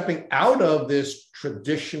stepping out of this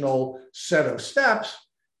traditional set of steps,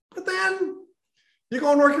 but then you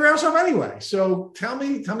go and work your ass off anyway. So tell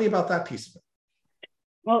me about that piece of it.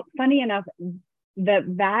 Well, funny enough,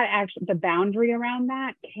 the boundary around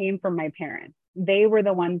that came from my parents. They were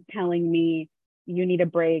the ones telling me, you need a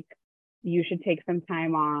break, you should take some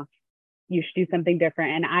time off, you should do something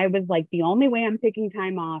different. And I was like, the only way I'm taking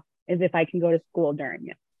time off is if I can go to school during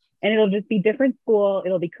it. And it'll just be different school.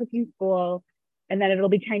 It'll be cooking school. And then it'll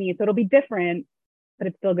be Chinese. So it'll be different, but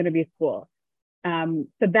it's still going to be school. So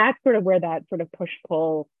that's sort of where that sort of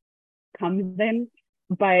push-pull comes in.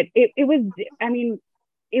 But it was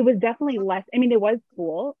definitely less. I mean, it was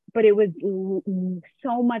school, but it was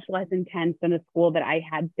so much less intense than the school that I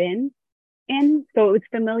had been in. So it was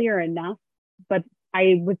familiar enough, but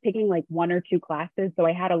I was taking like 1 or 2 classes. So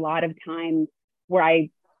I had a lot of time where I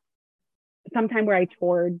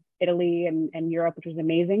toured Italy and Europe, which was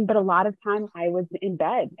amazing. But a lot of time I was in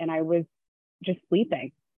bed and I was just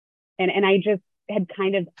sleeping. And I just had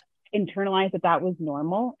kind of internalized that was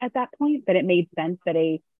normal at that point, that it made sense that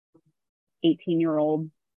a 18-year-old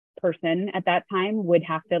person at that time would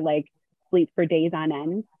have to like sleep for days on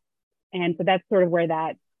end. And so that's sort of where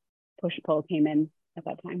that push-pull came in at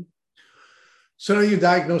that time. So now you're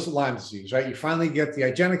diagnosed with Lyme disease, right? You finally get the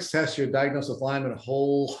IGeneX test, you're diagnosed with Lyme and a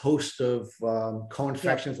whole host of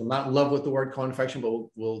co-infections. I'm not in love with the word co-infection, but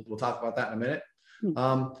we'll talk about that in a minute.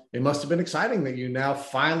 It must have been exciting that you now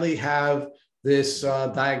finally have this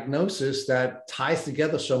diagnosis that ties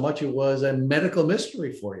together so much. It was a medical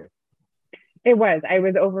mystery for you. It was. I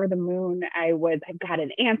was over the moon. I've got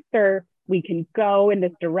an answer. We can go in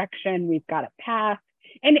this direction. We've got a path.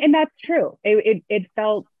 And that's true. It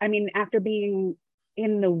felt, I mean, after being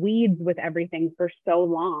in the weeds with everything for so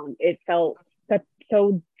long, it felt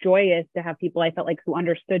so joyous to have people I felt like who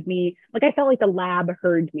understood me. Like I felt like the lab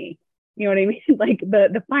heard me. You know what I mean? Like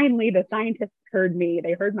finally the scientists heard me.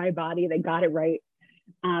 They heard my body. They got it right.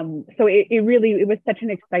 So it was such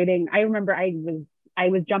an exciting. I remember I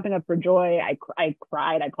was jumping up for joy. I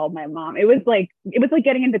cried. I called my mom. It was like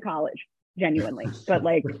getting into college. Genuinely, but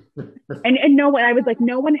like, and no one, I was like,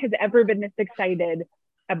 no one has ever been this excited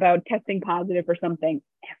about testing positive for something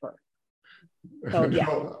ever. So, yeah.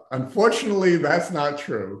 No, unfortunately, that's not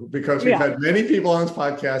true, because we've had many people on this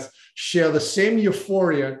podcast share the same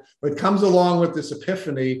euphoria that comes along with this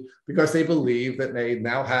epiphany, because they believe that they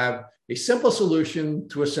now have a simple solution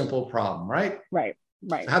to a simple problem, right? Right.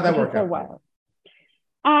 So how'd that work out? Well.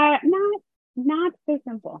 Not so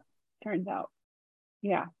simple, turns out.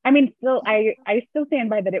 Yeah. I mean, still, I still stand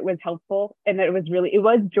by that it was helpful and that it was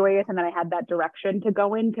joyous, and that I had that direction to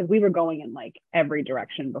go in, because we were going in like every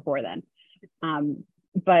direction before then.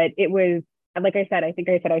 But it was, like I said,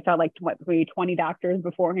 I saw like 20 doctors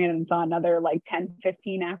beforehand and saw another like 10,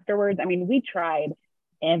 15 afterwards. I mean, we tried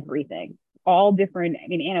everything, all different,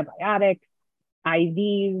 antibiotics,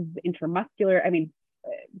 IVs, intramuscular,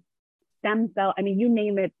 stem cell, you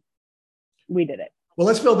name it, we did it. Well,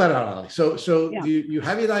 let's build that out, Ali. So you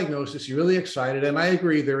have your diagnosis, you're really excited. And I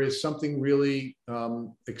agree, there is something really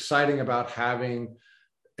exciting about having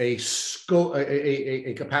a scope,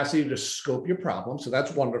 a capacity to scope your problem. So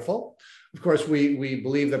that's wonderful. Of course, we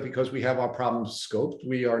believe that because we have our problems scoped,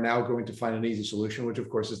 we are now going to find an easy solution, which of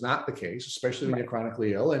course is not the case, especially when you're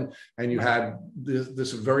chronically ill. And you had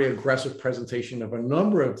this very aggressive presentation of a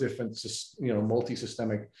number of different,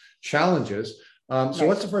 multi-systemic challenges. So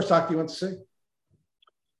what's the first doctor you went to see?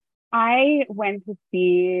 I went to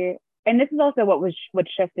see, and this is also what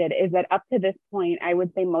shifted, is that up to this point, I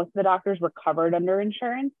would say most of the doctors were covered under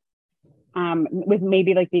insurance, with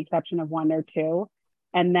maybe like the exception of 1 or 2.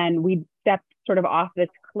 And then we stepped sort of off this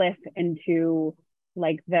cliff into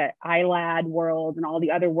like the ILAD world and all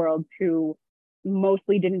the other worlds who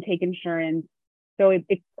mostly didn't take insurance. So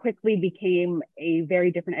it quickly became a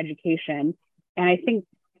very different education. And I think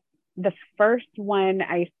the first one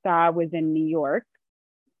I saw was in New York.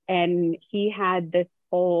 and he had this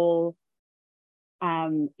whole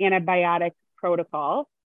antibiotic protocol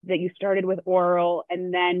that you started with oral,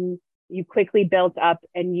 and then you quickly built up,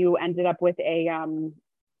 and you ended up with a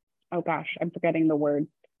oh gosh, I'm forgetting the word,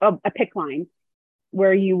 a PICC line,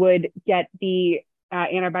 where you would get the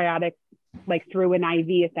antibiotics like through an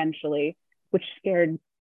IV essentially, which scared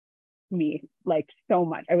me like so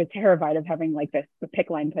much. I was terrified of having like the PICC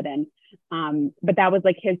line put in. But that was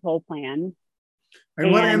like his whole plan.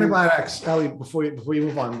 And what antibiotics, Ellie, before you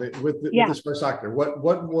move on with this first doctor, what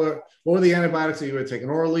were the antibiotics that you had taken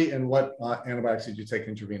orally, and what antibiotics did you take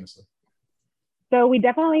intravenously? So we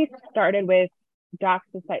definitely started with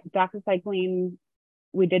doxycycline.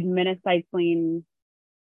 We did minocycline.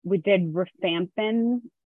 We did rifampin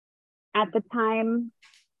at the time.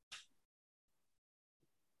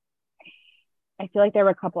 I feel like there were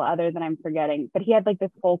a couple others that I'm forgetting, but he had like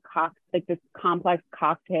this whole this complex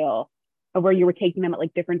cocktail of where you were taking them at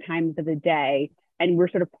like different times of the day, and we're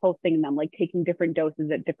sort of pulsing them, like taking different doses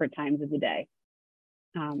at different times of the day.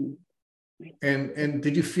 And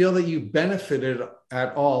did you feel that you benefited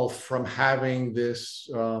at all from having this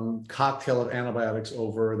cocktail of antibiotics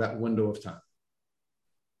over that window of time?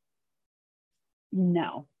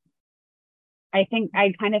 No. I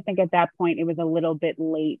kind of think at that point it was a little bit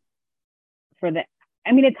late for the,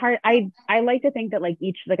 I mean, it's hard. I like to think that like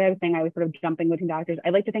each, like I was saying, I was sort of jumping between doctors. I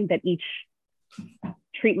like to think that each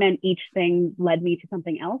treatment, each thing led me to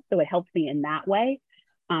something else. So it helps me in that way.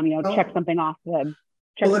 Check something off the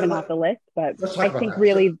list, but I think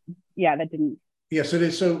really, that didn't. Yes, it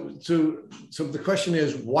is. So the question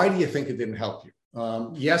is, why do you think it didn't help you?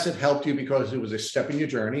 Yes, it helped you because it was a step in your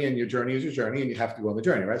journey, and your journey is your journey, and you have to go on the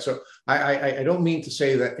journey, right? So I don't mean to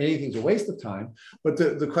say that anything's a waste of time, but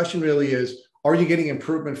the question really is, are you getting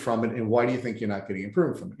improvement from it, and why do you think you're not getting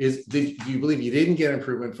improvement from it? Do you believe you didn't get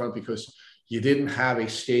improvement from it because you didn't have a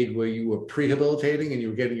stage where you were prehabilitating and you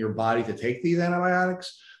were getting your body to take these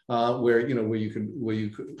antibiotics? Were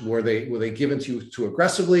they given to you too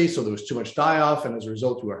aggressively, so there was too much die-off, and as a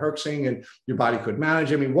result you were herxing and your body couldn't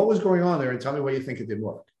manage? I mean, what was going on there? And tell me why you think it didn't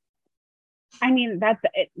work. I mean,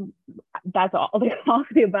 that's all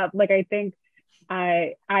the above. Like, I think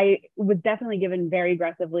I was definitely given very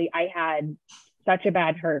aggressively. I had such a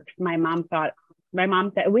bad herx. My mom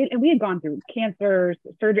said we had gone through cancer,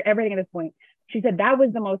 surgery, everything at this point. She said that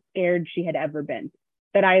was the most scared she had ever been.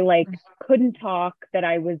 That I like couldn't talk, that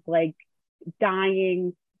I was like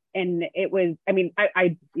dying. And it was, I mean,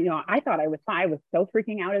 I thought I was fine. I was so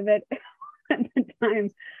freaking out of it at the time.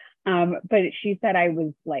 But she said I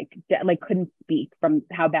was like couldn't speak from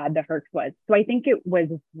how bad the herx was. So I think it was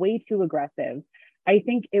way too aggressive. I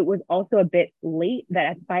think it was also a bit late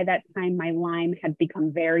that by that time my Lyme had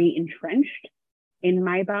become very entrenched in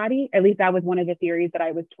my body. At least that was one of the theories that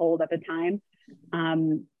I was told at the time.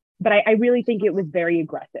 But I really think it was very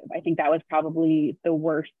aggressive. I think that was probably the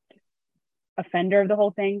worst offender of the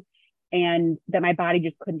whole thing, and that my body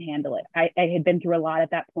just couldn't handle it. I had been through a lot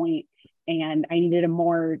at that point, and I needed a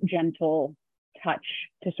more gentle touch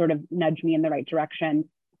to sort of nudge me in the right direction,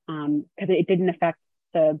 because it didn't affect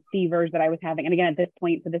the fevers that I was having. And again, at this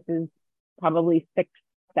point, so this is probably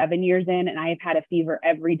 6-7 years in, and I have had a fever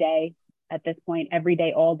every day at this point, every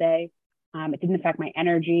day, all day. It didn't affect my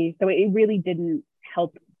energy. So it really didn't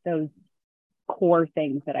help those core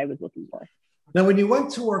things that I was looking for. Now, when you went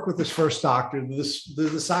to work with this first doctor, this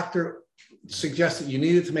doctor suggested you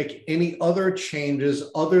needed to make any other changes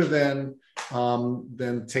other than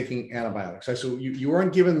taking antibiotics. So you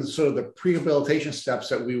weren't given sort of the prehabilitation steps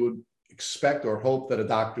that we would expect or hope that a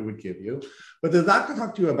doctor would give you. But did the doctor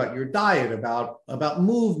talk to you about your diet, about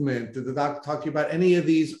movement? Did the doctor talk to you about any of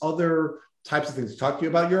these other types of things? Talk to you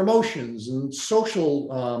about your emotions and social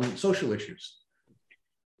issues?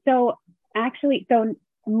 So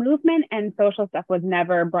movement and social stuff was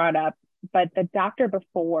never brought up, but the doctor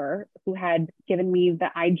before, who had given me the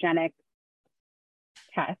IGeneX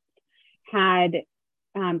test, had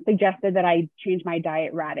suggested that I change my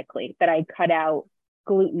diet radically, that I cut out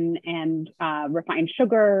gluten and refined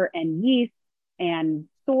sugar and yeast and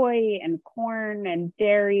soy and corn and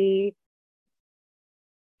dairy.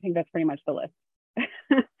 I think that's pretty much the list.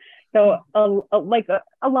 So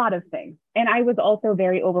a lot of things. And I was also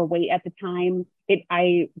very overweight at the time. It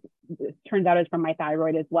turns out it's from my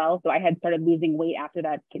thyroid as well. So I had started losing weight after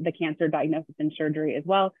that, the cancer diagnosis and surgery as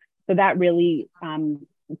well. So that really,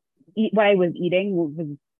 what I was eating was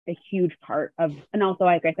a huge part of, and also,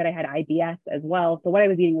 like I said, I had IBS as well. So what I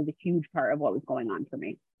was eating was a huge part of what was going on for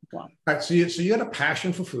me as well. All right. So you had a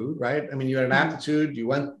passion for food, right? I mean, you had an aptitude.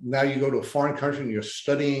 Now you go to a foreign country and you're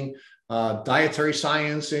studying dietary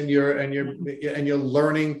science and you're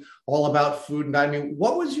learning all about food and diet. I mean,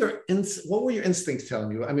 what were your instincts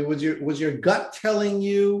telling you? I mean, was your gut telling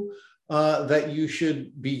you that you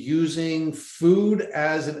should be using food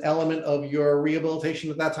as an element of your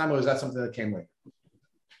rehabilitation at that time, or was that something that came later?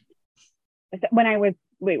 When I was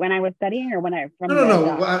studying, or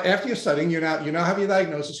No. After you're studying, you now have your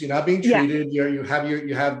diagnosis. You're not being treated. Yeah. You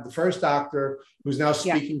have the first doctor who's now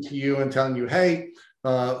speaking to you and telling you, hey,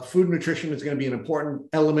 food and nutrition is going to be an important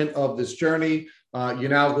element of this journey. You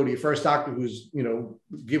now go to your first doctor who's,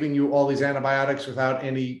 giving you all these antibiotics without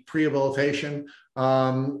any prehabilitation.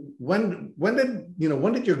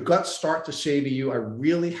 When did your gut start to say to you, I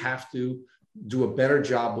really have to do a better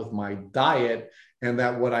job with my diet, and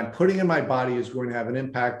that what I'm putting in my body is going to have an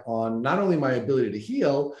impact on not only my ability to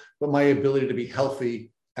heal, but my ability to be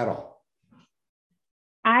healthy at all?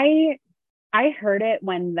 I heard it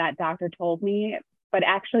when that doctor told me, but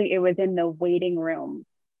actually it was in the waiting room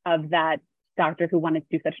of that doctor who wanted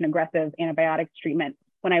to do such an aggressive antibiotics treatment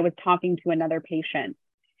when I was talking to another patient.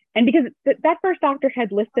 And because that first doctor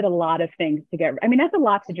had listed a lot of things to get, I mean, that's a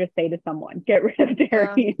lot to just say to someone, get rid of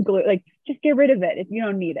dairy and gluten, like just get rid of it if you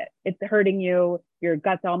don't need it. It's hurting you, your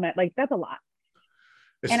gut's all met, like that's a lot.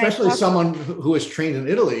 Especially someone who is trained in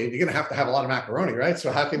Italy, you're going to have a lot of macaroni, right?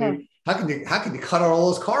 So how can you cut out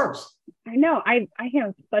all those carbs? I know. I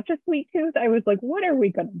have such a sweet tooth. I was like, what are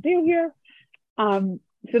we going to do here?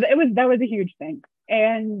 So that was a huge thing.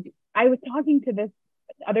 And I was talking to this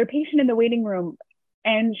other patient in the waiting room,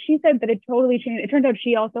 and she said that it totally changed. It turns out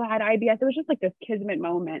she also had IBS. It was just like this kismet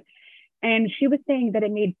moment. And she was saying that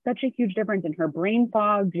it made such a huge difference in her brain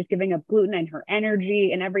fog, just giving up gluten, and her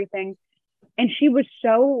energy and everything. And she was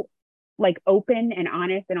so like open and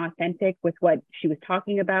honest and authentic with what she was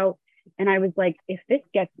talking about. And I was like, if this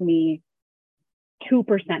gets me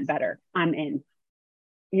 2% better, I'm in.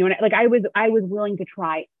 Like I was willing to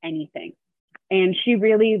try anything. And she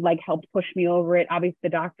really like helped push me over it. Obviously the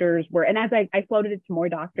doctors were, and as I floated it to more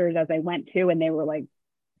doctors as I went to, and they were like,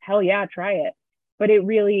 hell yeah, try it. But I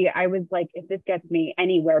was like, if this gets me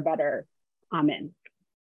anywhere better, I'm in.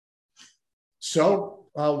 So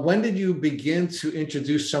when did you begin to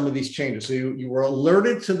introduce some of these changes? So you were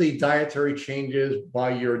alerted to the dietary changes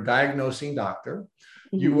by your diagnosing doctor.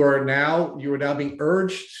 Mm-hmm. You were now being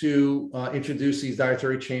urged to introduce these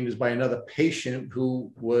dietary changes by another patient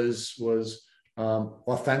who was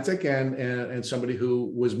authentic and somebody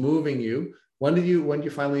who was moving you. When did you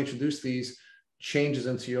finally introduce these changes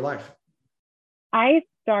into your life? I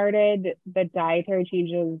started the dietary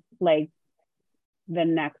changes like the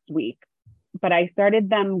next week, but I started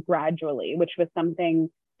them gradually, which was something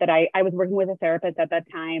that I was working with a therapist at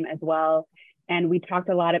that time as well. And we talked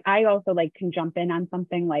a lot I also like can jump in on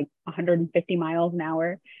something like 150 miles an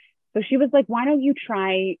hour. So she was like, why don't you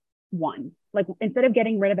try one? Like, instead of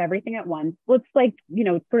getting rid of everything at once, let's like,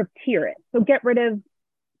 sort of tier it. So get rid of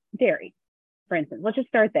dairy, for instance. Let's just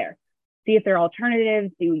start there. See if there are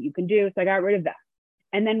alternatives, see what you can do. So I got rid of that.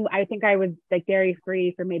 And then I think I was like dairy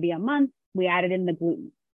free for maybe a month. We added in the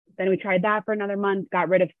gluten. Then we tried that for another month, got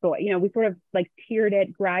rid of soy. We sort of like tiered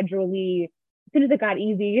it gradually. As soon as it got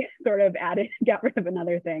easy, sort of got rid of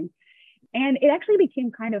another thing. And it actually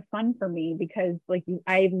became kind of fun for me because like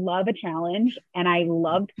I love a challenge and I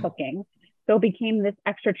loved cooking. So it became this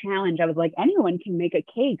extra challenge. I was like, anyone can make a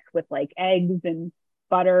cake with like eggs and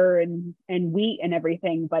butter and wheat and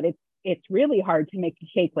everything, but it's really hard to make a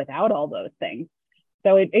cake without all those things.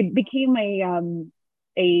 So it became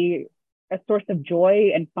a source of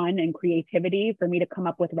joy and fun and creativity for me to come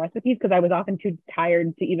up with recipes, because I was often too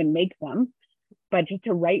tired to even make them. But just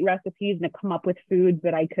to write recipes and to come up with foods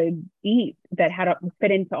that I could eat that had to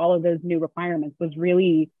fit into all of those new requirements was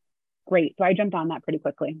really great. So I jumped on that pretty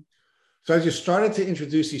quickly. So as you started to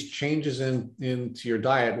introduce these changes into your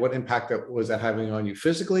diet, what impact was that having on you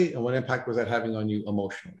physically, and what impact was that having on you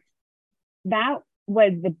emotionally? That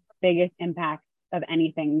was the biggest impact of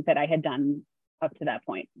anything that I had done up to that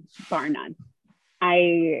point, bar none.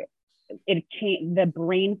 It changed the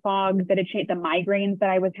brain fog that it changed, the migraines that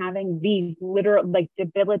I was having, these literal like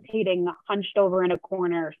debilitating, hunched over in a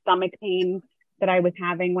corner, stomach pain that I was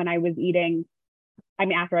having when I was eating. I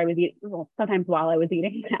mean, after I was eating, well, sometimes while I was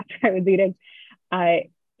eating, after I was eating,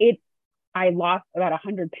 I lost about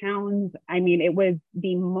 100 pounds. I mean, it was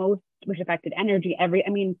the most, which affected energy,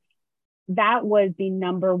 that was the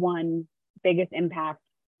number one biggest impact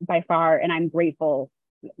by far. And I'm grateful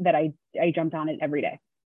that I jumped on it every day.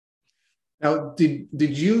 Now,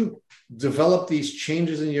 did you develop these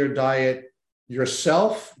changes in your diet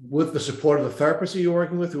yourself with the support of the therapist that you're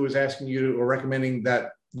working with, who was asking you or recommending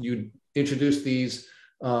that you introduce these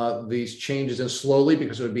these changes in slowly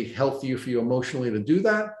because it would be healthier for you emotionally to do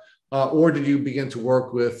that? Or did you begin to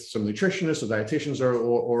work with some nutritionists or dietitians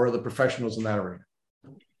or other professionals in that arena?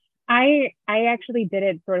 I actually did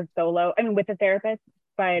it sort of solo, I mean, with a therapist,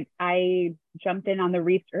 but I jumped in on the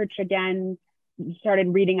research again,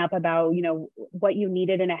 started reading up about, what you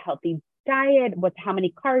needed in a healthy diet, how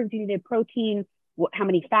many carbs you needed, protein, how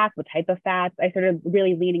many fats, what type of fats. I started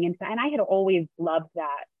really leaning into that. And I had always loved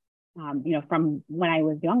that, from when I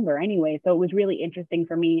was younger anyway. So it was really interesting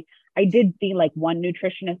for me. I did see like one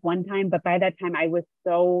nutritionist one time, but by that time I was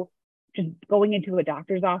so just going into a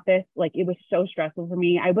doctor's office, like it was so stressful for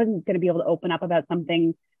me. I wasn't going to be able to open up about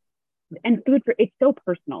something. And it's so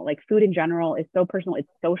personal. Like food in general is so personal. It's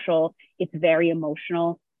social. It's very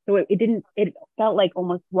emotional. So it felt like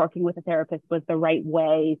almost working with a therapist was the right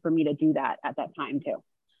way for me to do that at that time too.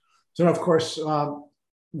 So of course,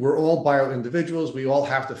 we're all bio individuals. We all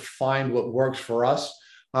have to find what works for us.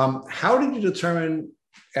 How did you determine,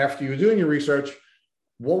 after you were doing your research,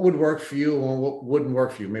 what would work for you and what wouldn't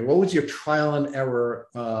work for you? I mean, what was your trial and error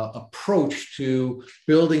approach to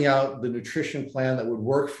building out the nutrition plan that would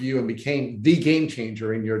work for you and became the game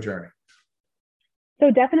changer in your journey?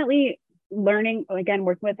 So definitely learning, again,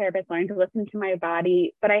 working with therapists, learning to listen to my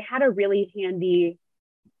body. But I had a really handy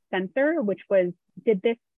sensor, which was, did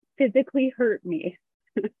this physically hurt me?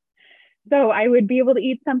 So I would be able to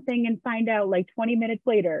eat something and find out like 20 minutes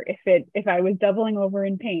later if I was doubling over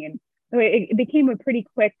in pain. So it became a pretty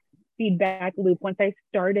quick feedback loop once I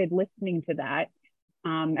started listening to that.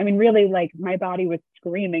 Really, like my body was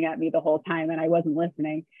screaming at me the whole time and I wasn't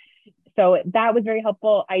listening. So that was very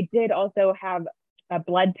helpful. I did also have a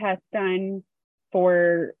blood test done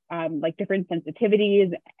for like different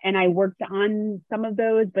sensitivities, and I worked on some of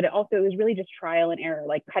those, but it was really just trial and error,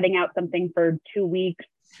 like cutting out something for 2 weeks,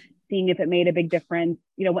 seeing if it made a big difference,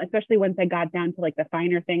 especially once I got down to like the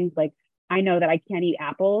finer things. Like I know that I can't eat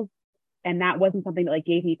apples, and that wasn't something that like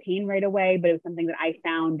gave me pain right away, but it was something that I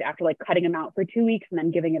found after like cutting them out for 2 weeks and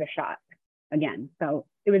then giving it a shot again. So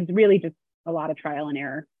it was really just a lot of trial and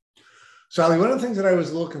error. Sally, one of the things that I was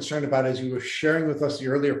a little concerned about as you were sharing with us the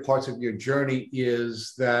earlier parts of your journey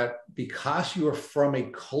is that because you are from a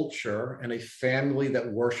culture and a family that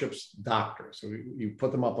worships doctors, so you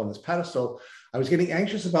put them up on this pedestal, I was getting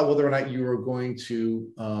anxious about whether or not you were going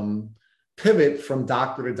to pivot from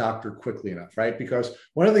doctor to doctor quickly enough, right? Because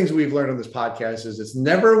one of the things we've learned on this podcast is it's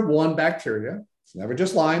never one bacteria, it's never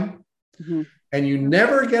just Lyme, and you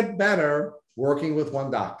never get better working with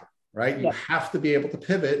one doctor. Right? You have to be able to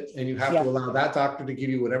pivot, and you have to allow that doctor to give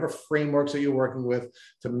you whatever frameworks that you're working with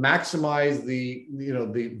to maximize the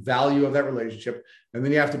value of that relationship. And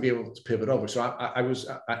then you have to be able to pivot over. So I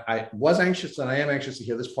was anxious, and I am anxious to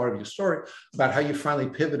hear this part of your story about how you finally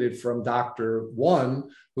pivoted from Dr. 1,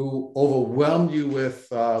 who overwhelmed you with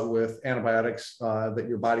antibiotics that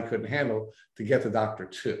your body couldn't handle, to get to Dr.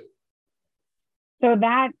 2. So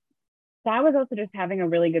that was also just having a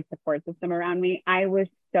really good support system around me. I was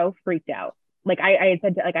so freaked out. Like I had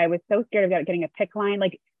said, I was so scared of getting a PICC line.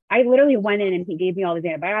 Like I literally went in and he gave me all these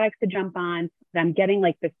antibiotics to jump on. Then I'm getting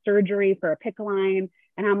like the surgery for a PICC line.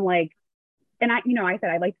 And I'm like, and I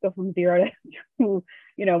said, I'd like to go from 0 to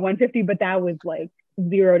 150, but that was like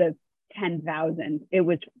 0 to 10,000. It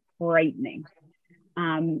was frightening.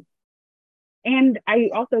 And I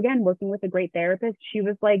also, again, working with a great therapist, she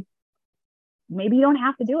was like, maybe you don't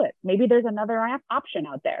have to do it. Maybe there's another option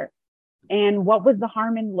out there. And what was the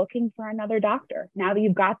harm in looking for another doctor? Now that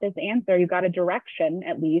you've got this answer, you've got a direction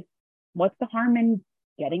at least. What's the harm in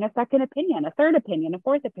getting a second opinion, a third opinion, a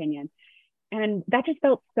fourth opinion? And that just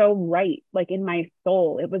felt so right, like in my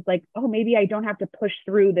soul. It was like, oh, maybe I don't have to push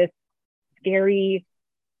through this scary,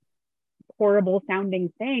 horrible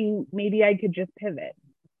sounding thing. Maybe I could just pivot.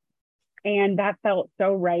 And that felt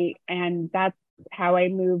so right. And that's how I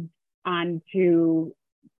moved on to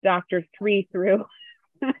Dr. 3 through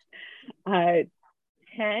 10, I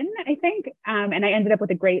think. And I ended up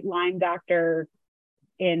with a great Lyme doctor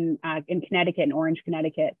in Connecticut, in Orange,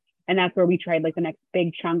 Connecticut. And that's where we tried like the next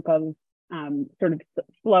big chunk of sort of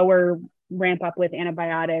slower ramp up with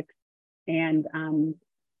antibiotics and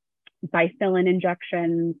bicillin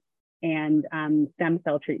injections and stem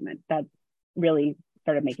cell treatment. That really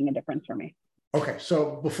started making a difference for me. Okay,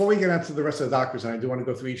 so before we get into the rest of the doctors, and I do want to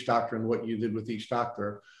go through each doctor and what you did with each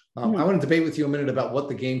doctor, I want to debate with you a minute about what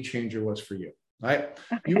the game changer was for you, right?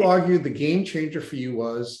 Okay. You argued the game changer for you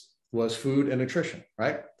was food and nutrition,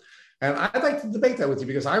 right? And I'd like to debate that with you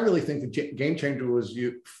because I really think the game changer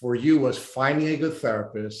was finding a good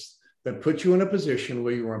therapist that put you in a position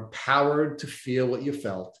where you were empowered to feel what you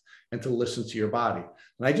felt and to listen to your body.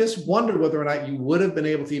 And I just wonder whether or not you would have been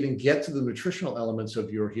able to even get to the nutritional elements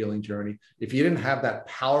of your healing journey if you didn't have that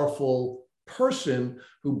powerful person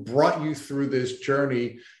who brought you through this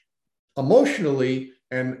journey emotionally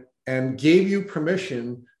and gave you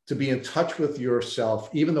permission to be in touch with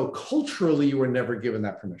yourself, even though culturally you were never given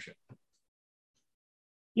that permission.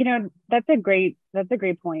 That's a great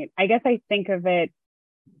point. I guess I think of it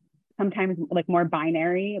sometimes like more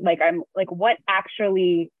binary. Like I'm like, what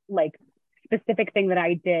actually like specific thing that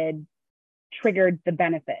I did triggered the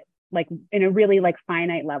benefit, like in a really like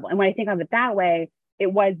finite level. And when I think of it that way,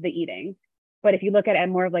 it was the eating. But if you look at it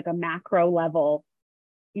more of like a macro level,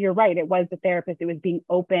 you're right. It was the therapist. It was being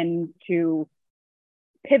open to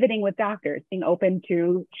pivoting with doctors, being open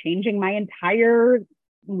to changing my entire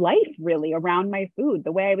life really around my food,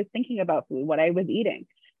 the way I was thinking about food, what I was eating.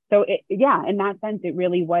 So in that sense, it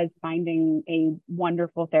really was finding a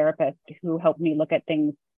wonderful therapist who helped me look at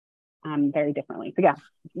things very differently. So yeah,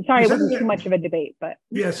 sorry, it wasn't too much of a debate, but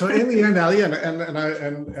yeah. So in the end, Ali,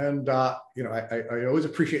 and I always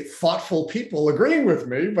appreciate thoughtful people agreeing with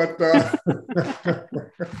me, but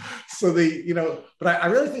so but I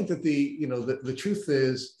really think that the truth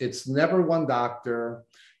is it's never one doctor,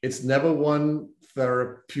 it's never one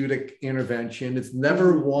therapeutic intervention, it's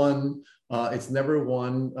never one. It's never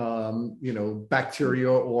one, bacteria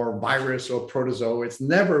or virus or protozoa. It's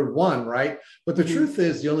never one, right? But the truth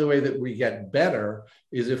is, the only way that we get better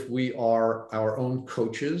is if we are our own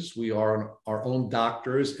coaches, we are our own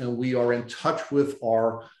doctors, and we are in touch with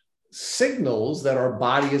our signals that our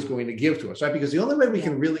body is going to give to us, right? Because the only way we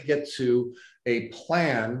can really get to a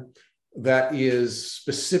plan that is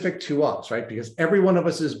specific to us, right? Because every one of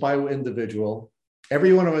us is bio-individual.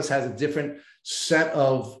 Every one of us has a different set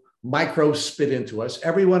of microbes spit into us.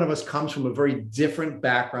 Every one of us comes from a very different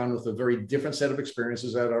background with a very different set of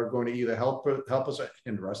experiences that are going to either help us or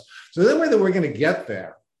hinder us. So the only way that we're going to get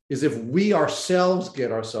there is if we ourselves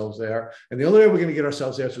get ourselves there. And the only way we're going to get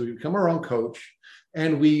ourselves there is we become our own coach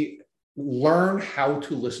and we learn how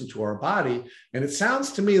to listen to our body. And it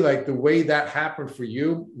sounds to me like the way that happened for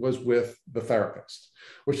you was with the therapist,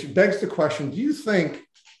 which begs the question, do you think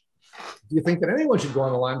that anyone should go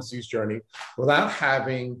on a Lyme disease journey without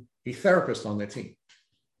having a therapist on their team?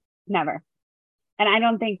 Never. And I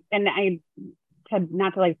don't think,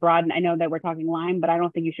 not to like broaden, I know that we're talking Lyme, but I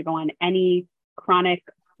don't think you should go on any chronic,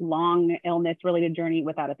 long illness related journey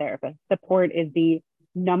without a therapist. Support is the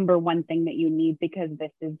number one thing that you need because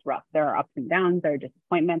this is rough. There are ups and downs, there are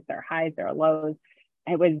disappointments, there are highs, there are lows.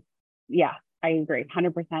 I agree,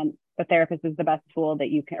 100%. The therapist is the best tool that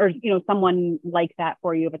you can, or someone like that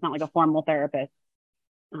for you if it's not like a formal therapist.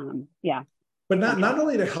 But not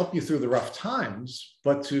only to help you through the rough times,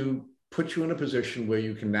 but to put you in a position where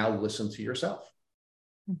you can now listen to yourself.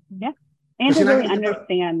 Yeah, and to really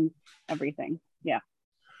understand everything. Yeah.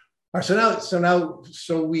 All right.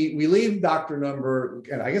 So we leave doctor number,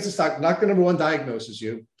 and I guess it's doctor number one diagnoses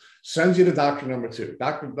you, sends you to doctor number two.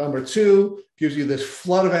 Doctor number two gives you this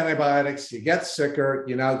flood of antibiotics. You get sicker.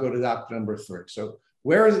 You now go to doctor number three. So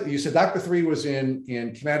where is it? You said doctor three was in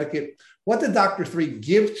Connecticut. What did doctor three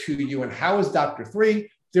give to you, and how is doctor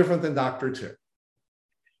three different than doctor two?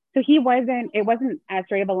 So it wasn't as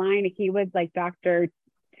straight of a line. He was like Dr.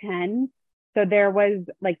 10. So there was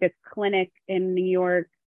like this clinic in New York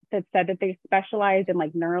that said that they specialized in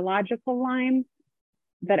like neurological Lyme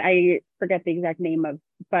that I forget the exact name of,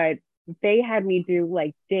 but they had me do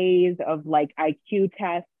like days of like IQ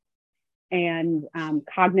tests and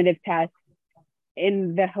cognitive tests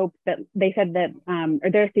in the hopes that they said that,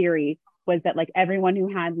 or their theory was that like everyone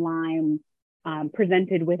who had Lyme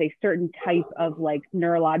presented with a certain type of like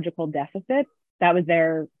neurological deficit. That was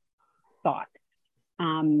their thought.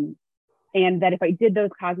 And that if I did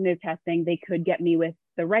those cognitive testing, they could get me with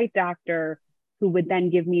the right doctor who would then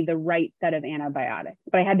give me the right set of antibiotics.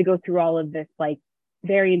 But I had to go through all of this like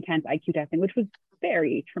very intense IQ testing, which was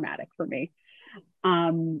very traumatic for me.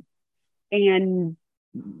 And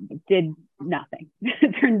did nothing.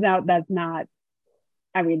 It turns out that's not,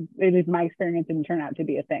 at least my experience didn't turn out to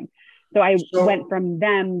be a thing. So I went from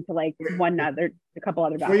them to like a couple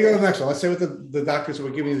other doctors. Before you go to the next one, let's say with the doctors who were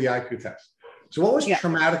giving you the IQ test. So what was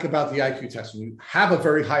traumatic about the IQ testing? You have a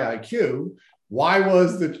very high IQ. Why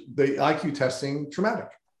was the IQ testing traumatic?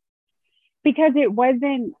 Because it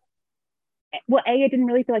wasn't, it didn't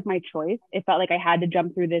really feel like my choice. It felt like I had to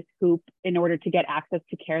jump through this hoop in order to get access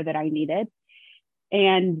to care that I needed.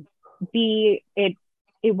 And B, it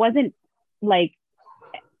wasn't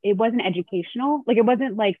educational. Like, it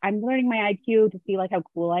wasn't like I'm learning my IQ to see like how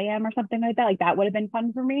cool I am or something like that. Like that would have been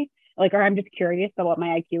fun for me. Like, or I'm just curious about what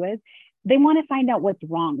my IQ is. They want to find out what's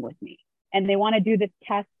wrong with me. and they want to do this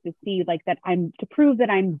test to see like that to prove that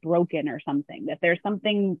I'm broken or something, that there's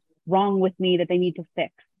something wrong with me that they need to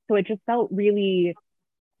fix. So it just felt really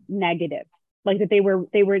negative, like that they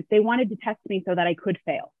wanted to test me so that I could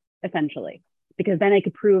fail, essentially, because then I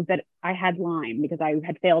could prove that I had Lyme because I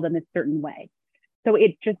had failed in this certain way. So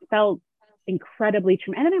it just felt incredibly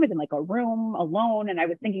true. And then I was in like a room alone, and I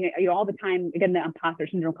was thinking, all the time, again, the imposter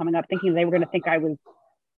syndrome coming up, thinking they were going to think I was,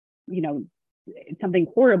 something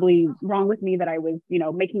horribly wrong with me, that I was,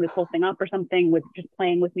 making this whole thing up or something, with just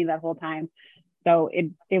playing with me that whole time. So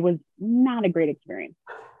it was not a great experience.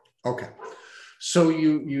 Okay. So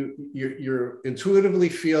you're intuitively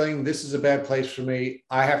feeling this is a bad place for me.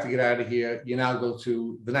 I have to get out of here. You now go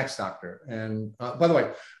to the next doctor. And by the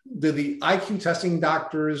way, did the IQ testing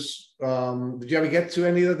doctors, did you ever get to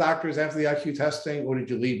any of the doctors after the IQ testing, or did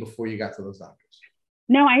you leave before you got to those doctors?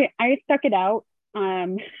 No, I stuck it out,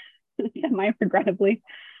 semi-regrettably.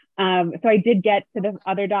 So I did get to the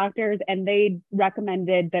other doctors, and they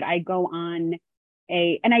recommended that I go on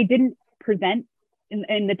and I didn't present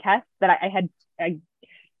in the test, that I had,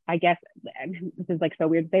 I guess this is like so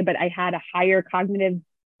weird to say, but I had a higher cognitive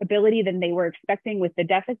ability than they were expecting with the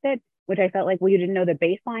deficit, which I felt like, well, you didn't know the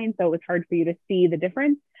baseline, so it was hard for you to see the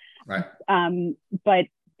difference. Right. But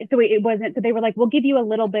so it wasn't, so they were like, we'll give you a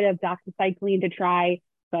little bit of doxycycline to try.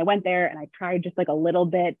 So I went there and I tried just like a little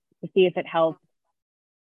bit to see if it helped.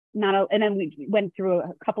 And then we went through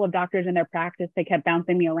a couple of doctors in their practice. They kept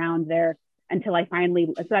bouncing me around there until I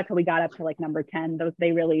finally, so that's how we got up to like number 10.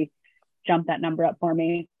 They really jumped that number up for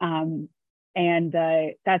me. And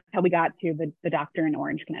that's how we got to the doctor in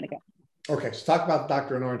Orange, Connecticut. Okay, so talk about the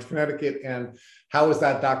doctor in Orange, Connecticut, and how is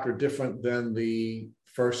that doctor different than the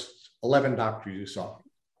first 11 doctors you saw?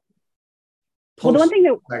 Well, the one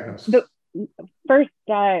thing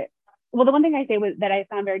I say was that I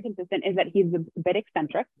found very consistent is that he's a bit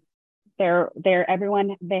eccentric.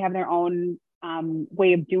 Everyone, they have their own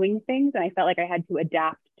way of doing things. And I felt like I had to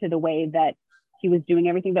adapt to the way that he was doing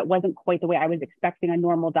everything. That wasn't quite the way I was expecting a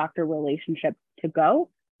normal doctor relationship to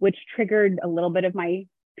go, which triggered a little bit of my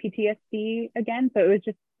PTSD again. So it was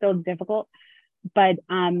just still difficult. But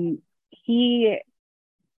he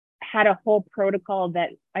had a whole protocol that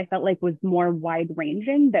I felt like was more wide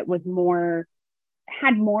ranging, that was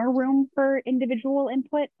had more room for individual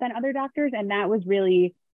input than other doctors. And that was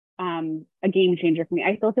really a game changer for me.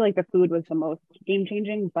 I still feel like the food was the most game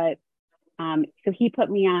changing, but so he put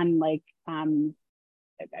me on like I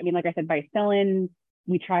said, Vicillin.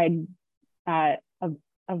 We tried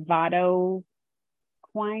Avado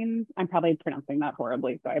quine. I'm probably pronouncing that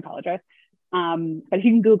horribly, so I apologize. But if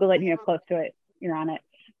you can Google it, close to it, you're on it.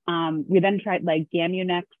 We then tried like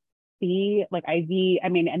Gamunex C, like IV.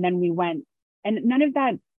 And then we went, and none of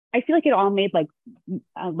that, I feel like it all made like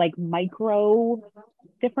micro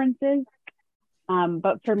differences.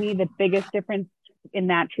 But for me, the biggest difference in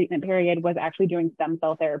that treatment period was actually doing stem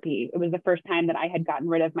cell therapy. It was the first time that I had gotten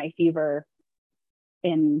rid of my fever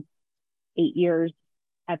in 8 years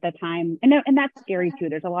at the time. And that's scary too.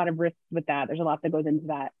 There's a lot of risks with that. There's a lot that goes into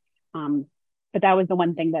that. But that was the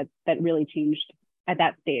one thing that really changed at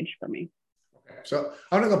that stage for me. Okay. So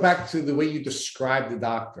I'm going to go back to the way you described the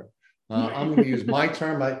doctor. I'm going to use my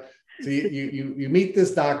term. So you meet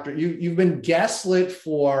this doctor. You've been gaslit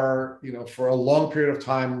for a long period of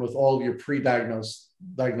time with all of your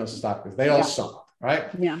diagnosis doctors. They all suck, right?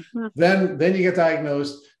 Yeah. Then you get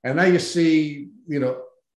diagnosed, and now you see,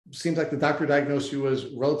 seems like the doctor diagnosed you as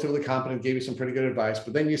relatively competent, gave you some pretty good advice,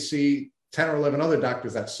 but then you see 10 or 11 other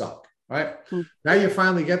doctors that suck, right? Mm-hmm. Now you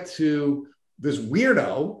finally get to this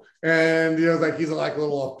weirdo, and he's like a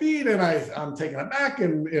little offbeat, and I'm taken aback,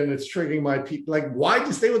 and it's triggering my people. Like, why'd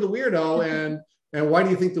you stay with the weirdo, and why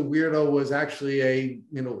do you think the weirdo was actually a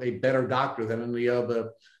better doctor than any of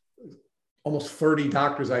the almost 30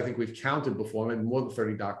 doctors I think we've counted before, maybe more than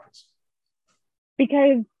 30 doctors?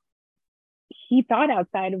 Because he thought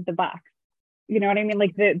outside of the box. You know what I mean?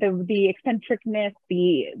 Like the eccentricness,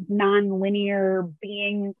 the non-linear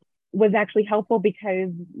being was actually helpful,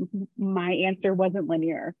 because my answer wasn't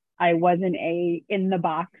linear. I wasn't a in the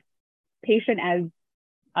box patient, as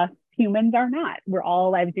us humans are not. We're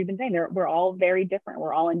all, as you've been saying, we're all very different.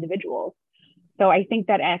 We're all individuals. So I think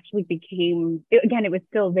that actually became, again, it was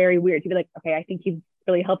still very weird to be like, okay, I think he's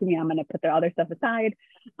really helping me. I'm going to put the other stuff aside.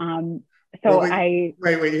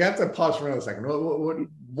 Wait, you have to pause for another second.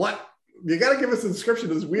 What? You got to give us a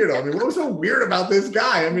description of this weirdo. What was so weird about this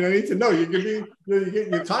guy? I need to know.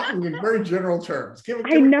 You're talking in very general terms. Give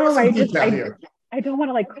I don't want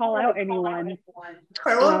to like call out anyone.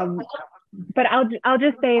 But I'll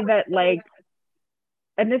just say that, like,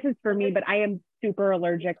 and this is for me, but I am super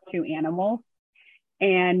allergic to animals.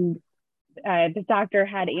 And this doctor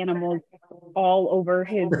had animals all over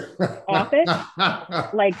his office,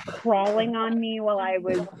 like crawling on me while I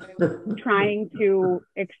was trying to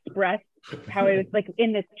express how it was, like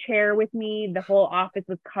in this chair with me. The whole office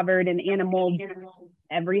was covered in animal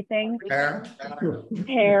everything, hair,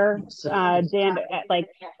 like,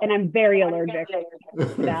 and I'm very allergic to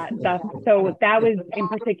that stuff. So that was in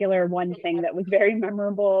particular one thing that was very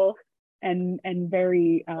memorable and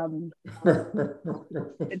very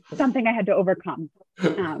it's something I had to overcome.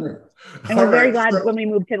 And we're very glad when we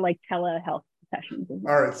moved to like telehealth sessions.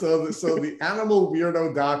 All right, so the animal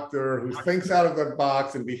weirdo doctor who thinks out of the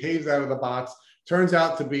box and behaves out of the box turns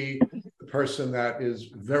out to be the person that is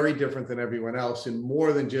very different than everyone else in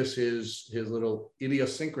more than just his little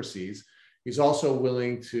idiosyncrasies. He's also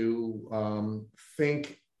willing to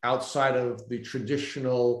think outside of the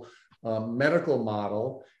traditional medical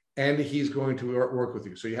model, and he's going to work with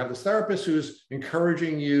you. So you have this therapist who's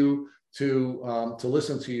encouraging you to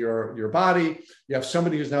listen to your body. You have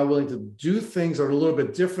somebody who's now willing to do things that are a little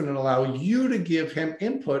bit different and allow you to give him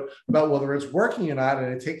input about whether it's working or not.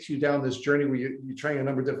 And it takes you down this journey where you're trying a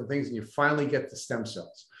number of different things and you finally get to stem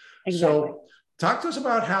cells. Exactly. So talk to us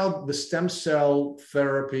about how the stem cell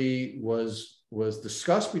therapy was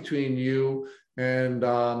discussed between you and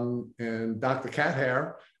Dr. Cat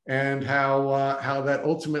Hair, and how that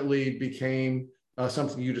ultimately became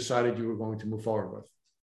something you decided you were going to move forward with.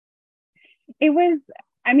 It was,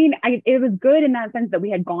 I mean, it was good in that sense that we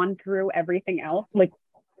had gone through everything else, like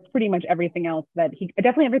pretty much everything else that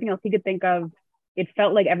definitely everything else he could think of. It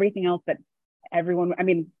felt like everything else that everyone, I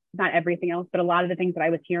mean, not everything else, but a lot of the things that I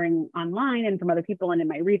was hearing online and from other people and in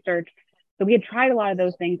my research. So we had tried a lot of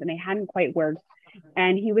those things and they hadn't quite worked.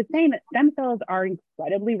 And he was saying that stem cells are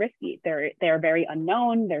incredibly risky. They're very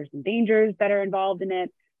unknown. There's some dangers that are involved in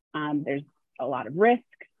it. There's a lot of risk.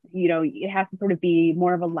 You know, it has to sort of be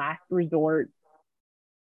more of a last resort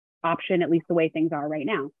option, at least the way things are right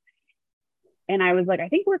now. And I was like, I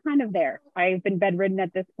think we're kind of there. I've been bedridden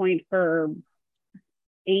at this point for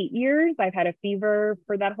 8 years. I've had a fever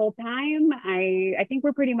for that whole time. I think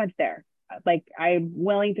we're pretty much there. Like, I'm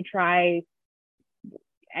willing to try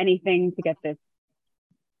anything to get this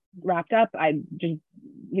wrapped up. I just,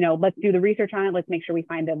 you know, let's do the research on it. Let's make sure we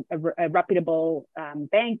find a reputable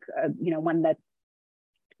bank, you know, one that's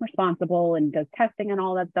responsible and does testing and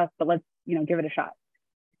all that stuff, but let's, you know, give it a shot.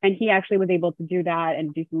 And he actually was able to do that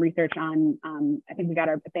and do some research on, I think we got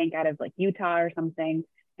our bank out of like Utah or something,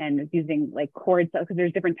 and using like cord cells, because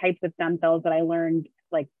there's different types of stem cells that I learned,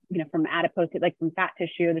 like, you know, from adipose, like from fat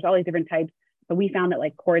tissue, there's all these different types. But we found that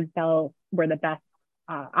like cord cells were the best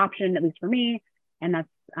option, at least for me. And that's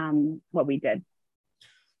what we did.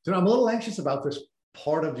 So I'm a little anxious about this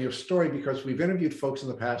part of your story, because we've interviewed folks in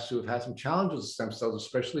the past who have had some challenges with stem cells,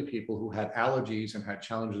 especially people who had allergies and had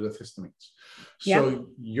challenges with histamines. So yep.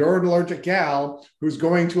 You're an allergic gal who's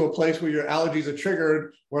going to a place where your allergies are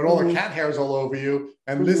triggered, when all the cat hair's all over you,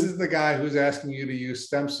 and this is the guy who's asking you to use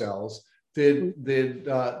stem cells. Did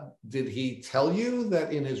he tell you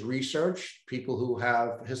that in his research, people who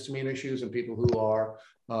have histamine issues and people who are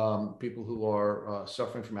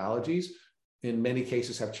suffering from allergies, in many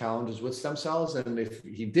cases have challenges with stem cells? And if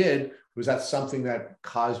he did, was that something that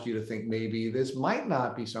caused you to think maybe this might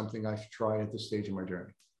not be something I should try at this stage of my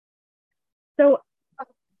journey? So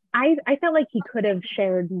I felt like he could have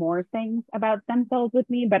shared more things about stem cells with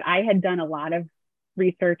me, but I had done a lot of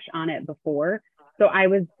research on it before. So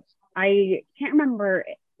I can't remember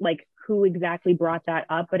like who exactly brought that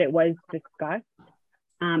up, but it was discussed.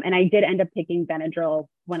 And I did end up taking Benadryl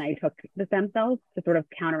when I took the stem cells to sort of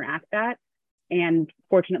counteract that. And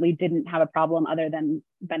fortunately didn't have a problem, other than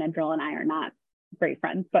Benadryl and I are not great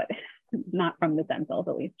friends, but not from the stem cells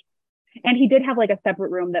at least. And he did have like a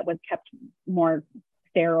separate room that was kept more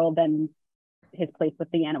sterile than his place with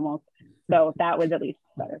the animals. So that was at least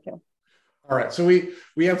better too. All right, so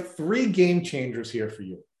we have 3 game changers here for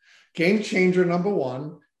you. Game changer number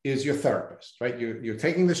 1 is your therapist, right? You're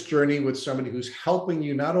taking this journey with somebody who's helping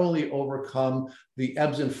you not only overcome the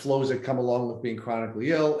ebbs and flows that come along with being chronically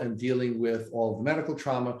ill and dealing with all the medical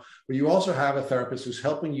trauma, but you also have a therapist who's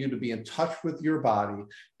helping you to be in touch with your body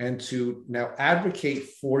and to now advocate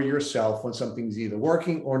for yourself when something's either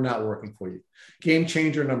working or not working for you. Game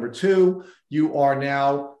changer number 2, you are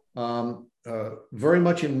now very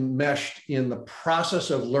much enmeshed in the process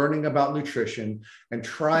of learning about nutrition and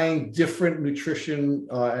trying different nutrition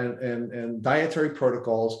and dietary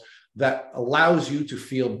protocols that allows you to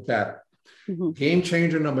feel better. Mm-hmm. Game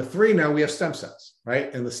changer number 3, now we have stem cells,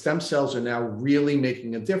 right? And the stem cells are now really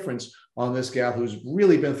making a difference on this gal who's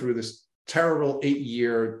really been through this terrible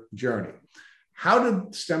 8-year journey. How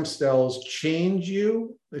did stem cells change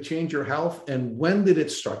you, change your health? And when did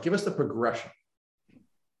it start? Give us the progression.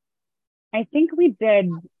 I think we did.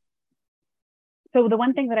 So the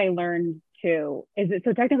one thing that I learned too is that,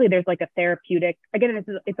 so technically there's like a therapeutic, again,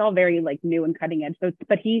 it's all very like new and cutting edge. So,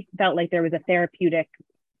 but he felt like there was a therapeutic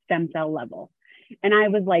stem cell level. And I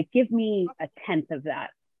was like, give me a tenth of that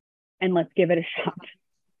and let's give it a shot.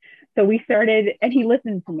 So we started, and he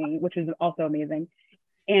listened to me, which was also amazing.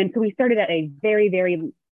 And so we started at a very,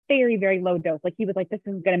 very, very, very low dose. Like he was like, this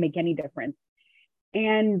isn't going to make any difference.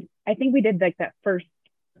 And I think we did like that first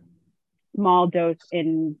small dose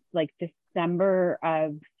in like December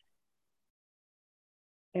of,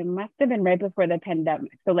 it must have been right before the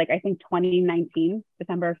pandemic. So like, I think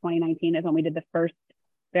December of 2019 is when we did the first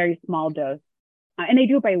very small dose. And they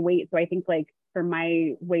do it by weight. So I think like for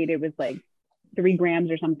my weight, it was like 3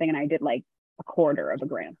 grams or something. And I did like a quarter of a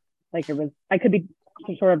gram. Like it was, I could be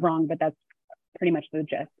sort of wrong, but that's pretty much the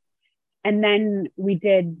gist. And then we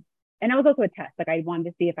did, and it was also a test. Like I wanted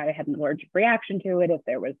to see if I had an allergic reaction to it, if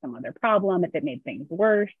there was some other problem, if it made things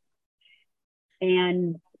worse.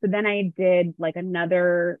 And so then I did like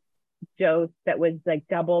another dose that was like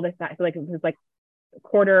double the size. So like it was like a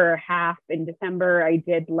quarter or half in December. I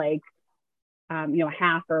did like,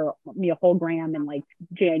 half or a whole gram in like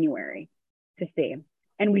January to see.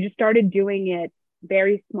 And we just started doing it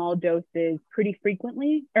very small doses pretty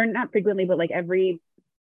frequently, or not frequently, but like every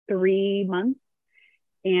 3 months,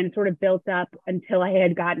 and sort of built up until I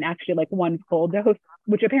had gotten actually like one full dose,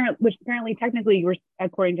 which apparently technically you were,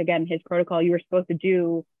 according to, again, his protocol, you were supposed to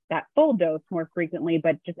do that full dose more frequently,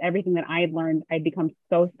 but just everything that I had learned, I'd become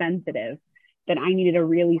so sensitive that I needed a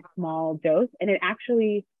really small dose. And it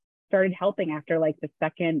actually started helping after like the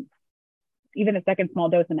second small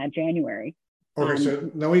dose in that January. Okay, so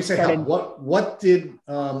now when you say help,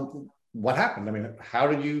 what happened? I mean, how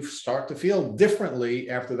did you start to feel differently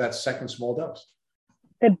after that second small dose?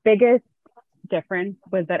 The biggest difference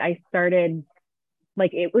was that I started,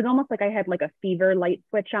 like, it was almost like I had like a fever light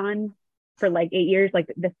switch on for like 8 years. Like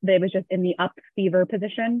it was just in the up fever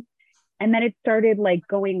position. And then it started like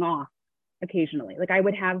going off occasionally. Like I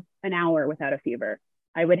would have an hour without a fever.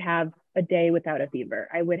 I would have a day without a fever.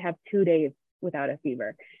 I would have 2 days without a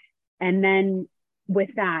fever. And then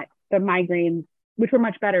with that, the migraines, which were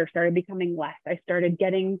much better, started becoming less. I started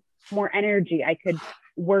getting more energy. I could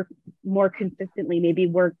work more consistently, maybe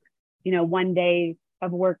work, 1 day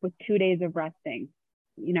of work with 2 days of resting,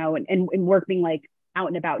 and work being like out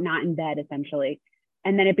and about, not in bed essentially.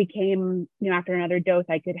 And then it became, after another dose,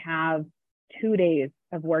 I could have 2 days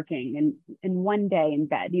of working and 1 day in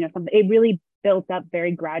bed, something. It really built up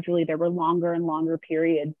very gradually. There were longer and longer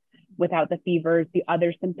periods without the fevers. The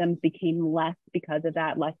other symptoms became less because of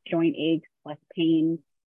that, less joint aches, less pain,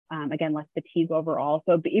 again, less fatigue overall.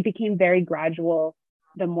 So it became very gradual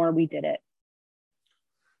the more we did it.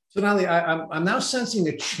 So Natalie, I'm now sensing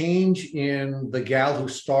a change in the gal who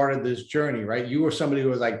started this journey, right? You were somebody who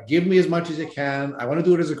was like, give me as much as you can. I want to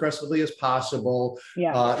do it as aggressively as possible.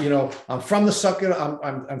 Yeah. I'm from the suck it.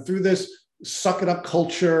 I'm through this suck it up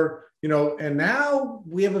culture. And now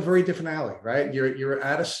we have a very different Allie, right? You're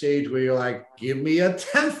at a stage where you're like, give me a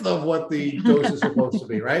tenth of what the dose is supposed to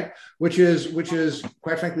be, right? Which is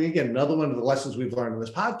quite frankly, again, another one of the lessons we've learned in this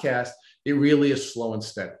podcast. It really is slow and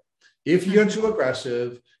steady. If you're too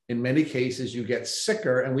aggressive, in many cases, you get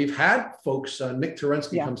sicker. And we've had folks, Nick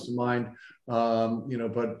Terensky comes to mind,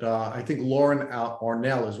 but I think Lauren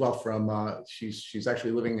Ornell as well from, she's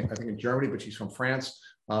actually living, I think, in Germany, but she's from France.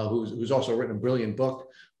 Who's also written a brilliant book.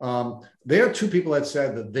 There are two people that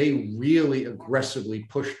said that they really aggressively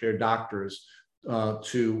pushed their doctors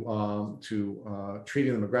to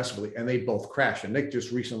treating them aggressively, and they both crashed. And Nick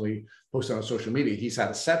just recently posted on social media he's had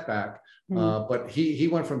a setback, but he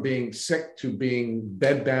went from being sick to being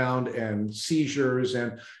bedbound and seizures,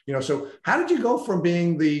 and So how did you go from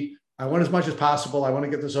being I want as much as possible, I want to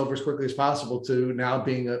get this over as quickly as possible, to now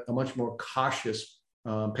being a much more cautious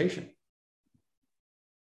patient?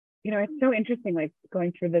 It's so interesting, like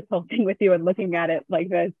going through this whole thing with you and looking at it like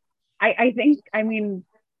this. I think, it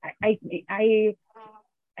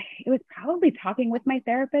was probably talking with my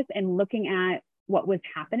therapist and looking at what was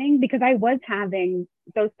happening, because I was having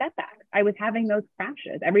those setbacks. I was having those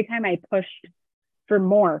crashes. Every time I pushed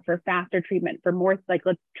for faster treatment, for more, like,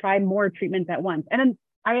 let's try more treatments at once. And then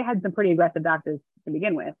I had some pretty aggressive doctors to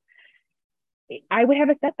begin with. I would have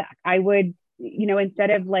a setback. I would,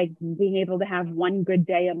 instead of like being able to have one good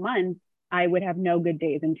day a month, I would have no good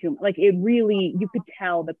days in 2 months. Like it really, you could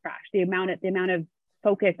tell the crash, the amount of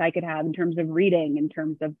focus I could have in terms of reading, in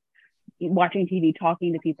terms of watching TV,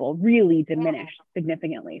 talking to people, really diminished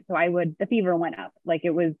significantly. So the fever went up. Like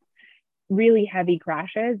it was really heavy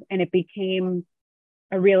crashes. And it became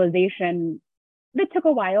a realization that took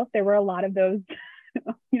a while. There were a lot of those,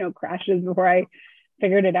 crashes before I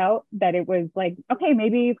figured it out, that it was like, okay,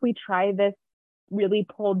 maybe if we try this really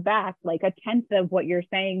pulled back, like a tenth of what you're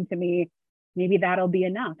saying to me, maybe that'll be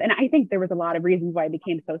enough. And I think there was a lot of reasons why I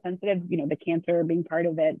became so sensitive, the cancer being part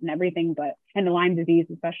of it and everything, and the Lyme disease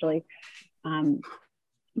especially.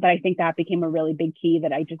 But I think that became a really big key,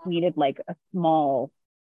 that I just needed like a small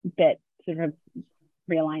bit to sort of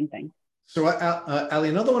realign things. So, Ali,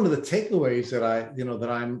 another one of the takeaways that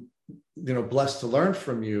I'm blessed to learn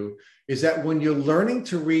from you is that when you're learning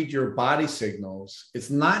to read your body signals, it's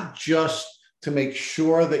not just to make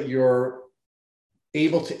sure that you're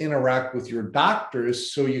able to interact with your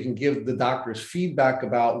doctors so you can give the doctors feedback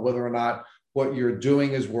about whether or not what you're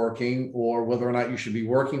doing is working or whether or not you should be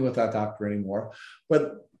working with that doctor anymore.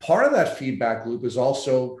 But part of that feedback loop is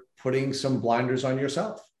also putting some blinders on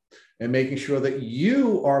yourself and making sure that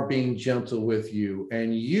you are being gentle with you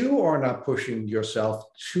and you are not pushing yourself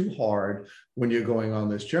too hard when you're going on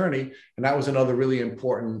this journey. And that was another really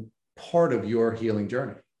important part of your healing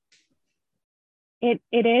journey. It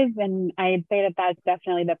is, and I'd say that that's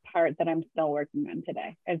definitely the part that I'm still working on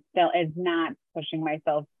today. It's not pushing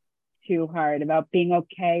myself too hard, about being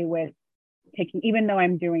okay with taking, even though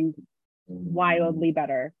I'm doing wildly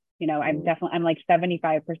better. I'm like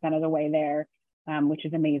 75% of the way there, which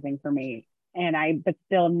is amazing for me. But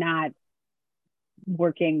still not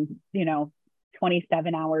working,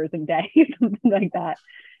 27 hours a day, something like that.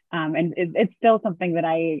 And it's still something that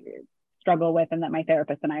I struggle with, and that my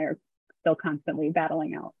therapist and I are still constantly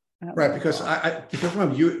battling out. Right, because because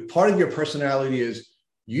remember, part of your personality is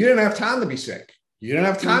you didn't have time to be sick. You didn't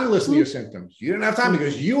have time to listen to your symptoms. You didn't have time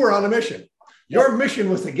because you were on a mission. Your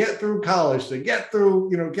mission was to get through college, to get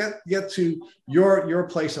through, get to your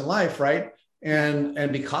place in life, right?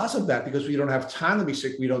 And because of that, because we don't have time to be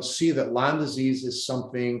sick, we don't see that Lyme disease is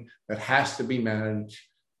something that has to be managed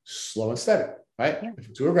slow and steady, right? Yeah. If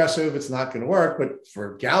it's too aggressive, it's not going to work. But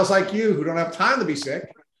for gals like you who don't have time to be sick,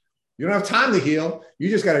 you don't have time to heal, you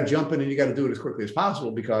just got to jump in and you got to do it as quickly as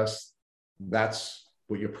possible, because that's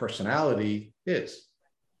what your personality is.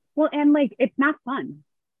 Well, and like, it's not fun.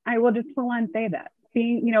 I will just full on say that.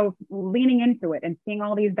 Seeing, leaning into it and seeing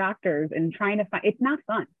all these doctors and trying to find, it's not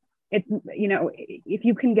fun. It's, if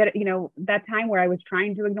you can get, that time where I was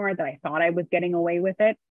trying to ignore it, that I thought I was getting away with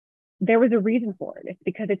it, there was a reason for it. It's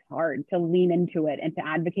because it's hard to lean into it and to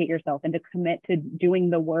advocate yourself and to commit to doing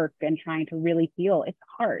the work and trying to really heal. It's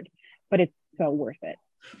hard, but it's so worth it.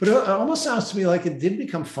 But it almost sounds to me like it did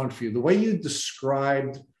become fun for you. The way you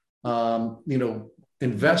described,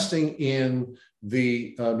 investing in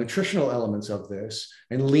the nutritional elements of this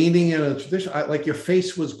and leaning in a tradition, like your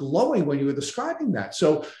face was glowing when you were describing that.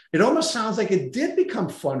 So it almost sounds like it did become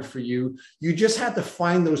fun for you. You just had to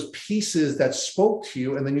find those pieces that spoke to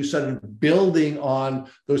you, and then you started building on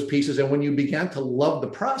those pieces. And when you began to love the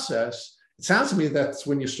process, it sounds to me that's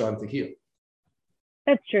when you started to heal.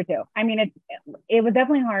 That's true too. I mean, it was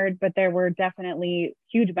definitely hard, but there were definitely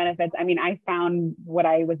huge benefits. I mean, I found what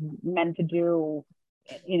I was meant to do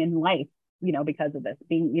in life, because of this,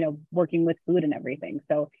 being, working with food and everything.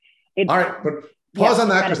 So all right, but pause on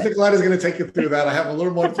that, because Nicoletta is going to take you through that. I have a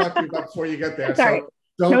little more to talk to you about before you get there. Sorry.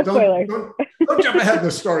 So no spoilers. Don't jump ahead in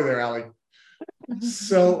the story there, Ali.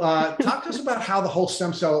 So talk to us about how the whole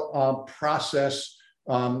stem cell process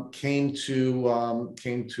came to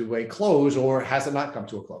a close, or has it not come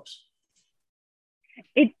to a close?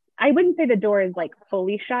 I wouldn't say the door is like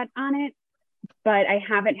fully shut on it, but I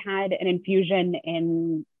haven't had an infusion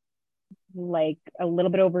in like a little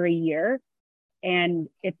bit over a year, and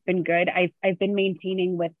it's been good. I've been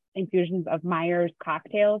maintaining with infusions of Myers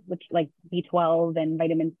cocktails, which like B12 and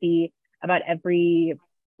vitamin C, about every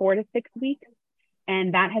 4 to 6 weeks,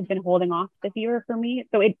 and that has been holding off the fever for me.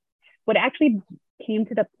 So what actually came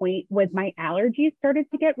to the point was my allergies started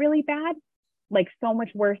to get really bad, like so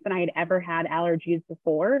much worse than I had ever had allergies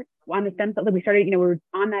before. On the stem cell, we started, we were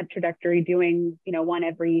on that trajectory doing, one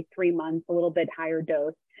every 3 months, a little bit higher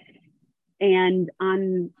dose. And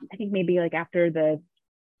on, I think maybe like after the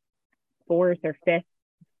 4th or 5th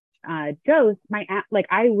dose,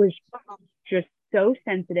 I was just so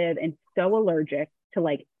sensitive and so allergic to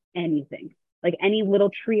like anything. Like any little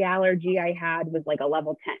tree allergy I had was like a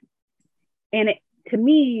level 10. And to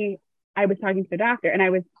me, I was talking to the doctor and I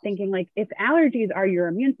was thinking, like, if allergies are your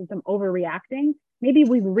immune system overreacting, maybe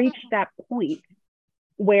we've reached that point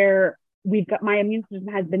where my immune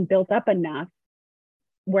system has been built up enough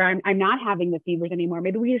where I'm not having the fevers anymore.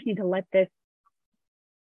 Maybe we just need to let this,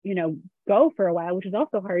 go for a while, which is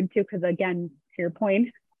also hard too, because again, to your point,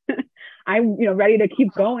 I'm, ready to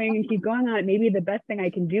keep going and keep going on it. Maybe the best thing I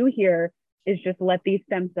can do here is just let these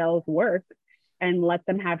stem cells work and let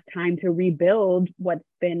them have time to rebuild what's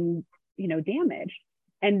been, damaged.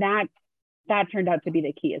 And that turned out to be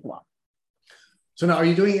the key as well. So now, are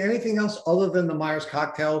you doing anything else other than the Myers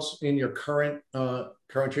cocktails in your current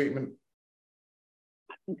treatment?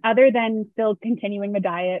 Other than still continuing the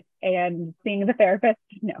diet and seeing the therapist,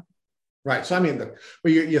 no. Right. So, I mean,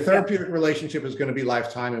 your therapeutic relationship is going to be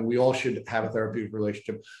lifetime, and we all should have a therapeutic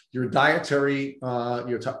relationship. Your dietary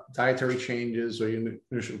changes or your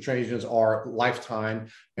nutritional changes are lifetime,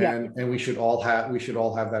 and we should all have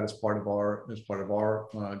that as part of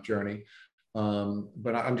our journey.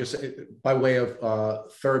 But I'm just, by way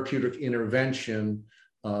of therapeutic intervention,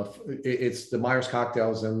 it's the Myers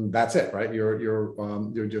cocktails, and that's it, right?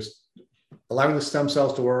 You're just allowing the stem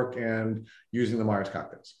cells to work and using the Myers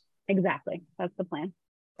cocktails. Exactly. That's the plan.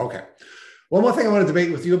 Okay. One more thing I want to debate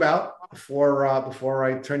with you about before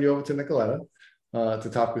I turn you over to Nicoletta to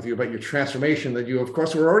talk with you about your transformation that you, of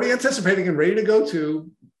course, were already anticipating and ready to go to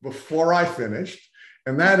before I finished.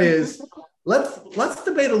 And that is, let's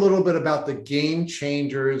debate a little bit about the game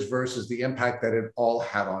changers versus the impact that it all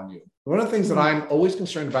had on you. One of the things that I'm always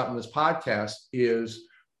concerned about in this podcast is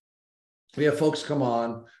we have folks come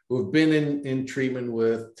on who have been in treatment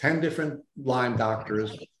with 10 different Lyme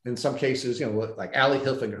doctors. In some cases, like Ali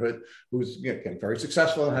Hilfiger, who's again, very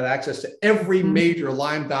successful and had access to every major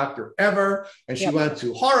Lyme doctor ever. And she went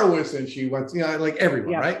to Horowitz, and she went, like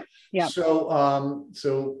everyone, right? Yeah. So, and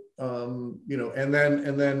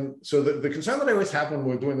then the concern that I always have when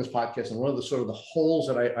we're doing this podcast, and one of the sort of the holes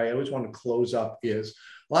that I always want to close up is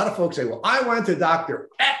a lot of folks say, well, I went to Dr.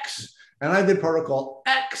 X and I did protocol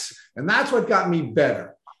X, and that's what got me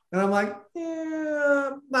better. And I'm like,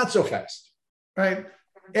 not so fast, right?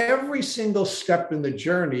 Every single step in the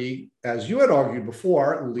journey, as you had argued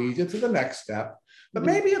before, leads you to the next step. But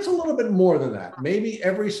maybe it's a little bit more than that. Maybe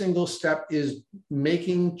every single step is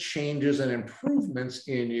making changes and improvements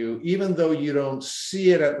in you, even though you don't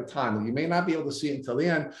see it at the time. You may not be able to see it until the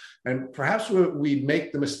end. And perhaps we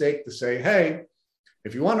make the mistake to say, hey,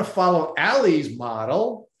 if you want to follow Ali's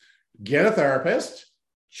model, get a therapist,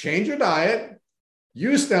 change your diet,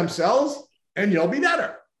 use stem cells, and you'll be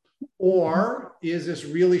better. Or is this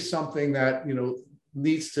really something that,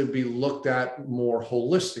 needs to be looked at more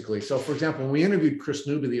holistically? So, for example, when we interviewed Chris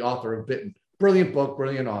Newby, the author of Bitten, brilliant book,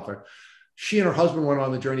 brilliant author, she and her husband went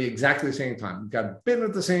on the journey exactly the same time, got bitten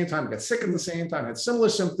at the same time, got sick at the same time, had similar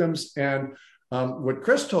symptoms. And what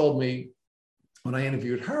Chris told me when I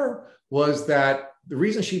interviewed her was that the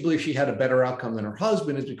reason she believed she had a better outcome than her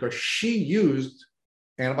husband is because she used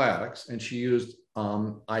antibiotics, and she used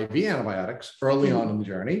IV antibiotics early on in the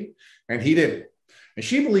journey, and he didn't. And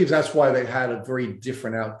she believes that's why they had a very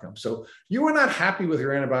different outcome. So you were not happy with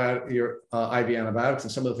your IV antibiotics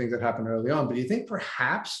and some of the things that happened early on, but do you think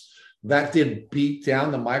perhaps that did beat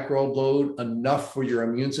down the microbe load enough for your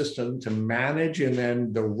immune system to manage, and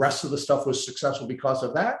then the rest of the stuff was successful because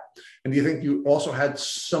of that? And do you think you also had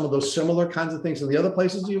some of those similar kinds of things in the other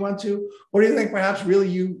places you went to? Or do you think perhaps really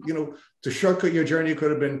to shortcut your journey, it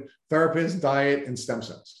could have been therapist, diet, and stem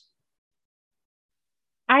cells?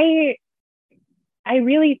 I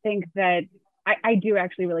really think that I do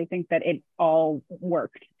actually really think that it all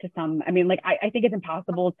worked to some. I mean, like, I think it's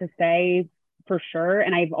impossible to say for sure.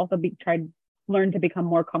 And I've also learned to become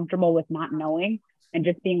more comfortable with not knowing and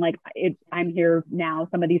just being like, I'm here now.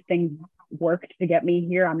 Some of these things worked to get me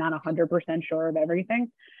here. I'm not 100% sure of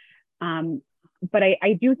everything. But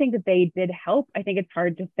I do think that they did help. I think it's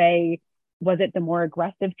hard to say, was it the more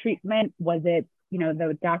aggressive treatment? Was it,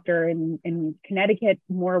 the doctor in Connecticut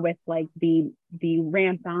more with like the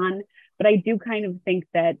rants on? But I do kind of think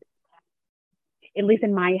that, at least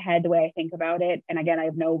in my head, the way I think about it, and again, I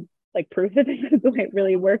have no proof that this is the way it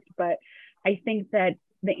really worked, but I think that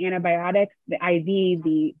the antibiotics, the IV,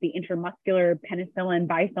 the intramuscular penicillin,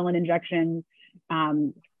 bicillin injections,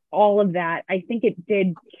 all of that, I think it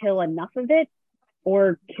did kill enough of it,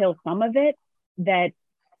 or kill some of it, that,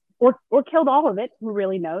 or killed all of it, who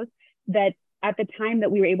really knows, that at the time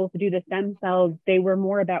that we were able to do the stem cells, they were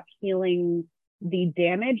more about healing the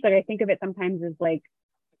damage. Like, I think of it sometimes as like,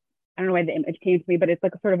 I don't know why the image came to me, but it's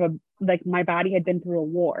like sort of like my body had been through a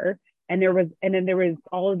war, and then there was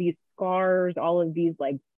all of these scars, all of these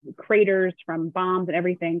like craters from bombs and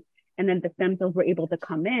everything. And then the stem cells were able to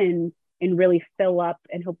come in and really fill up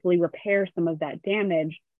and hopefully repair some of that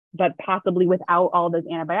damage. But possibly without all those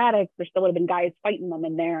antibiotics, there still would have been guys fighting them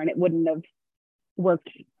in there, and it wouldn't have worked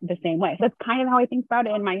the same way. So that's kind of how I think about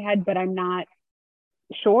it in my head, but I'm not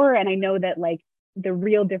sure. And I know that like the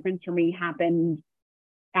real difference for me happened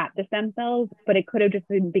at the stem cells, but it could have just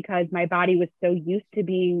been because my body was so used to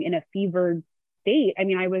being in a fevered state. I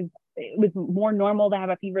mean, it was more normal to have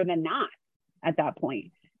a fever than not at that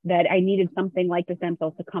point, that I needed something like the stem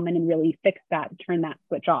cells to come in and really fix that, turn that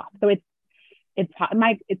switch off. So its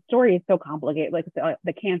story is so complicated, like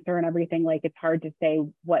the cancer and everything. Like, it's hard to say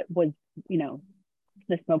what was,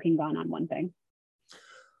 the smoking gun on one thing.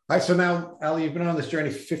 All right. So now, Ali, you've been on this journey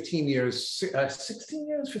for 15 years, 16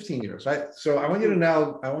 years, 15 years, right? So I want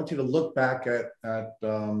you to look back at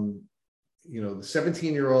the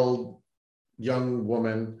 17-year-old young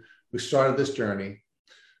woman who started this journey.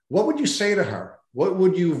 What would you say to her? What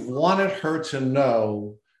would you have wanted her to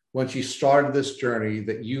know when she started this journey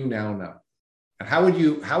that you now know? And how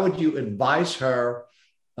would you advise her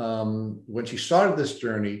when she started this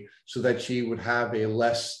journey so that she would have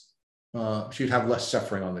less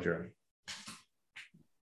suffering on the journey?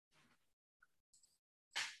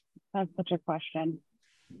 That's such a question.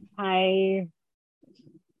 I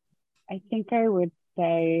think I would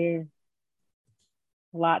say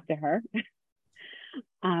a lot to her.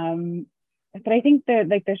 But I think that,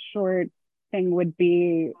 like, the short thing would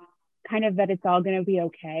be kind of that it's all going to be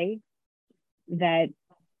okay, that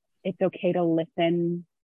it's okay to listen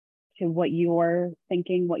to what you're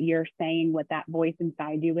thinking, what you're saying, what that voice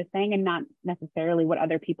inside you is saying, and not necessarily what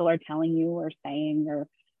other people are telling you or saying, or,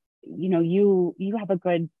 you have a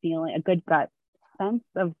good feeling, a good gut sense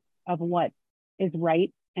of what is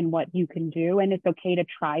right and what you can do. And it's okay to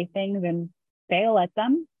try things and fail at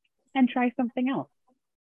them and try something else.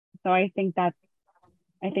 So I think that's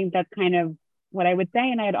kind of what I would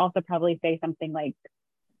say. And I'd also probably say something like,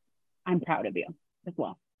 I'm proud of you as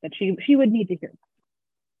well, that she would need to hear.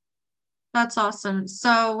 That's awesome.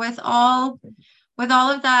 So with all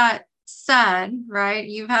of that said, right,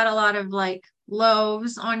 you've had a lot of like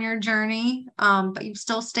lows on your journey, but you've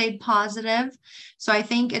still stayed positive. So I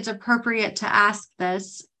think it's appropriate to ask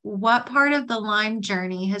this: what part of the Lyme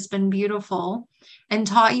journey has been beautiful and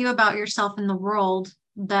taught you about yourself in the world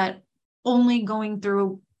that only going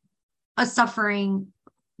through a suffering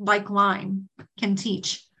like Lyme can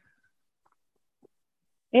teach?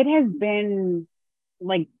 It has been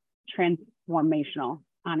like transformational,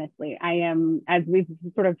 honestly. I am, as we've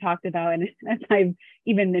sort of talked about, and as I've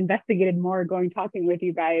even investigated more talking with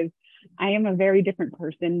you guys, I am a very different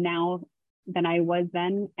person now than I was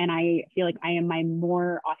then. And I feel like I am my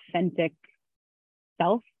more authentic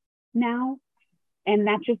self now. And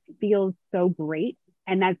that just feels so great.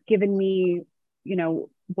 And that's given me,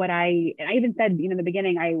 what I even said, in the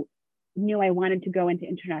beginning, I knew I wanted to go into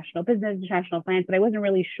international business, international finance, but I wasn't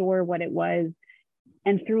really sure what it was.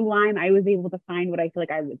 And through Lyme, I was able to find what I feel like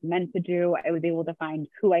I was meant to do. I was able to find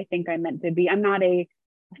who I think I'm meant to be. I'm not a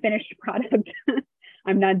finished product.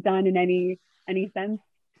 I'm not done in any sense,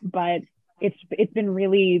 but that's been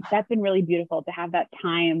really beautiful to have that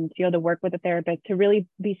time to be able to work with a therapist, to really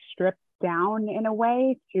be stripped down in a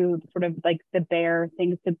way, to sort of like the bare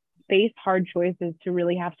things, to face hard choices, to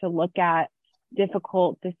really have to look at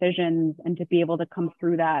difficult decisions and to be able to come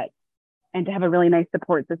through that, and to have a really nice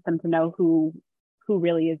support system to know who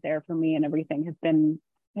really is there for me, and everything has been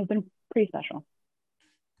pretty special.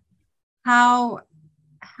 How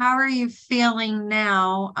are you feeling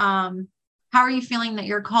now? How are you feeling that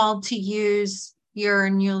you're called to use your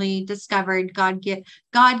newly discovered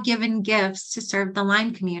God-given gifts to serve the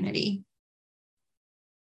Lyme community?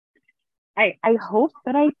 I hope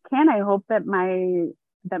that I can. I hope that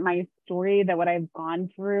my story, that what I've gone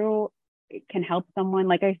through, can help someone.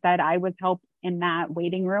 Like I said, I was helped in that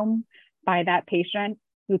waiting room by that patient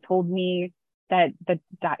who told me that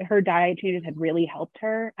her diet changes had really helped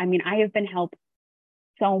her. I mean, I have been helped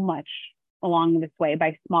so much along this way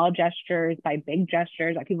by small gestures, by big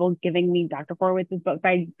gestures, by people giving me Dr. Horowitz's book,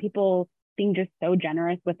 by people being just so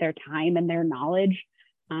generous with their time and their knowledge.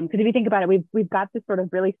 Because if you think about it, we've got this sort of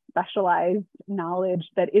really specialized knowledge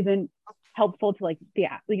that isn't helpful to, like,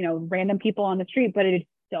 random people on the street, but it is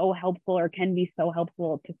so helpful, or can be so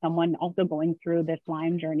helpful to someone also going through this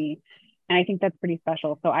Lyme journey. And I think that's pretty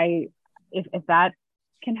special. So if that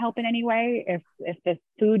can help in any way, if the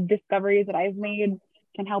food discoveries that I've made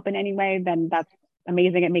can help in any way, then that's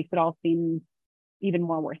amazing. It makes it all seem even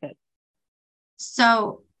more worth it.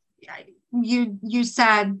 So you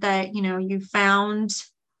said that, you found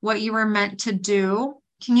what you were meant to do.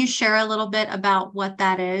 Can you share a little bit about what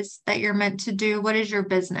that is that you're meant to do? What is your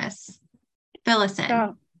business? Fill us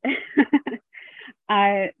in.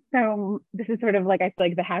 So this is sort of like, I feel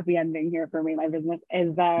like the happy ending here for me. My business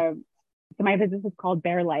is called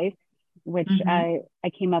Bare Life, which I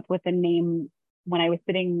came up with a name when I was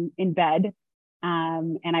sitting in bed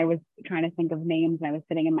And I was trying to think of names, and I was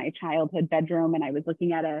sitting in my childhood bedroom, and I was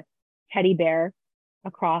looking at a teddy bear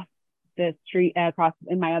across the street, across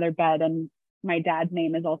in my other bed, and my dad's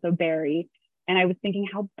name is also Barry. And I was thinking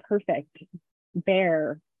how perfect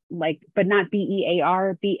bear, like, but not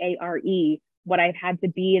BEAR, BARE, what I've had to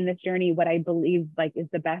be in this journey, what I believe like is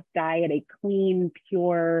the best diet, a clean,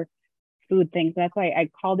 pure food thing. So that's why I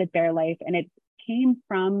called it Bear Life. And it came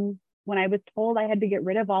from when I was told I had to get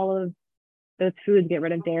rid of all of those foods, get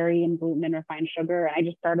rid of dairy and gluten and refined sugar. I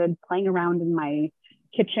just started playing around in my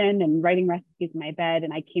kitchen and writing recipes in my bed.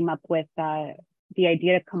 And I came up with the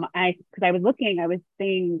idea to come, because I was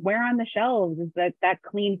saying, where on the shelves is that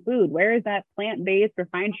clean food? Where is that plant-based,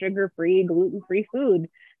 refined sugar-free, gluten-free food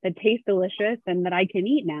that tastes delicious and that I can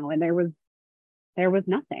eat now? And there was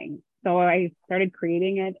nothing. So I started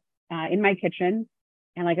creating it in my kitchen.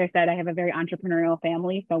 And like I said, I have a very entrepreneurial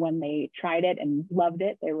family. So when they tried it and loved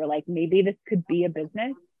it, they were like, maybe this could be a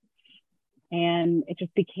business. And it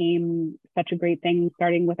just became such a great thing,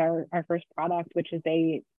 starting with our first product, which is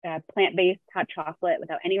a plant-based hot chocolate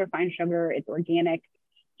without any refined sugar. It's organic,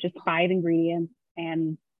 just 5 ingredients.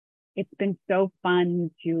 And it's been so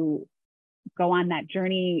fun to go on that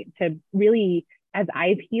journey to really, as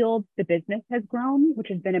I've healed, the business has grown, which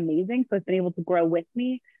has been amazing. So it's been able to grow with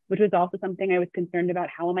me, which was also something I was concerned about.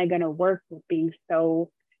 How am I going to work with being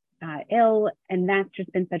so ill? And that's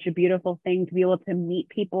just been such a beautiful thing to be able to meet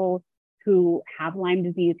people who have Lyme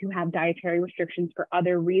disease, who have dietary restrictions for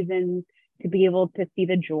other reasons, to be able to see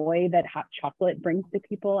the joy that hot chocolate brings to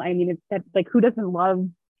people. I mean, that's like, who doesn't love?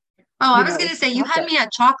 Oh, I was going to say, you had me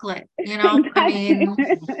at chocolate, Exactly. I mean,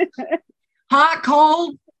 hot,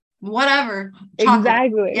 cold, whatever. Chocolate.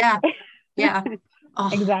 Exactly. Yeah. Yeah.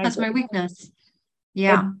 Oh, exactly. That's my weakness.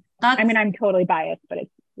 Yeah. I mean, I'm totally biased, but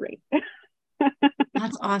it's great.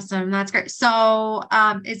 That's awesome. That's great. So,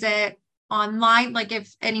 is it online? Like,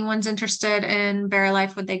 if anyone's interested in Bear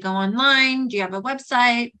Life, would they go online? Do you have a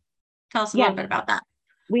website? Tell us a little bit about that.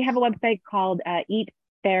 We have a website called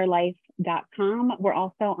eatbearlife.com. We're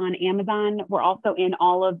also on Amazon. We're also in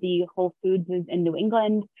all of the Whole Foods in New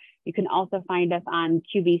England. You can also find us on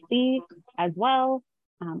QVC as well.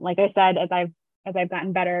 Like I said, as I've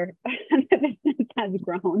gotten better, the business has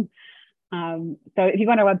grown. So if you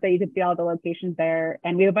go on our website, you can see all the locations there.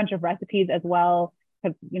 And we have a bunch of recipes as well,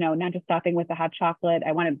 because, not just stopping with the hot chocolate.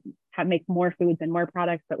 I want to make more foods and more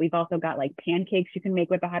products, but we've also got like pancakes you can make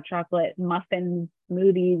with the hot chocolate, muffins,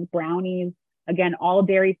 smoothies, brownies, again, all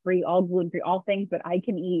dairy free, all gluten free, all things that I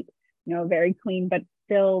can eat, very clean, but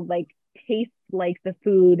still like taste like the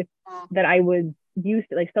food that I was used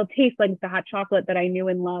to, like still taste like the hot chocolate that I knew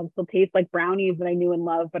and loved, still taste like brownies that I knew and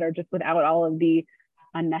loved, but are just without all of the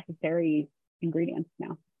unnecessary ingredients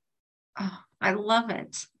now. Oh, I love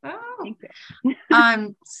it. Oh. Thank you.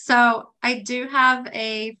 So I do have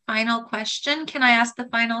a final question. Can I ask the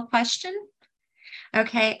final question?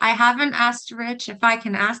 Okay. I haven't asked Rich if I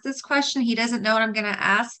can ask this question. He doesn't know what I'm going to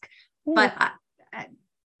ask, but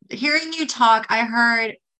hearing you talk, I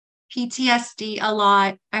heard PTSD a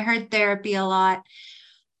lot. I heard therapy a lot.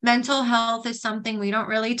 Mental health is something we don't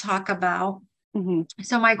really talk about. Mm-hmm.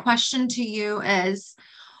 So my question to you is,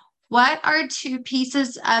 what are 2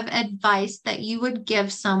 pieces of advice that you would give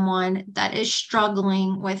someone that is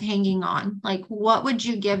struggling with hanging on? Like, what would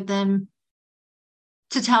you give them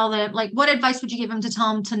to tell them? Like, what advice would you give them to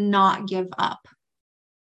tell them to not give up?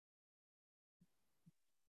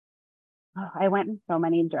 Oh, I went in so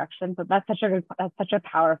many directions, but that's such a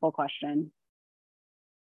powerful question.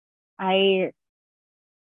 I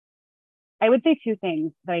would say 2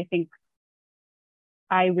 things that I think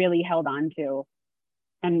I really held on to,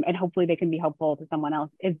 and hopefully they can be helpful to someone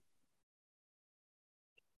else. Is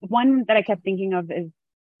one that I kept thinking of is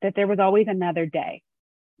that there was always another day,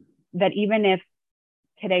 that even if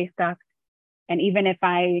today sucked, and even if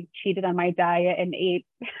I cheated on my diet and ate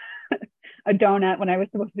a donut when I was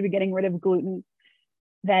supposed to be getting rid of gluten,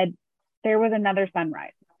 that there was another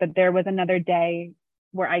sunrise, that there was another day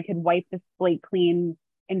where I could wipe the slate clean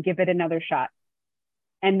and give it another shot.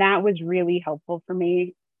 And that was really helpful for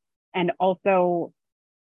me. And also,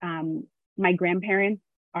 my grandparents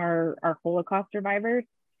are Holocaust survivors,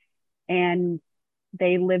 and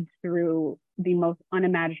they lived through the most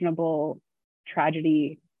unimaginable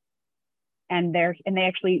tragedy. And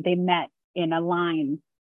they met in a line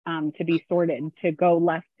to be sorted, to go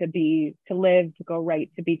left, to live, to go right,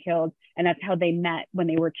 to be killed. And that's how they met when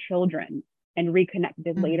they were children, and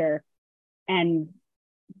reconnected later, and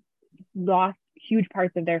lost huge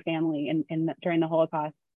parts of their family during the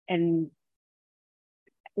Holocaust. And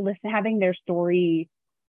having their story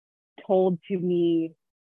told to me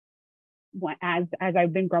as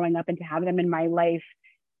I've been growing up and to have them in my life,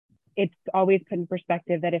 it's always put in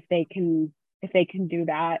perspective that if they can do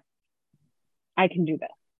that, I can do this.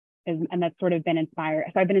 And that's sort of been inspired.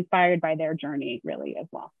 So I've been inspired by their journey really as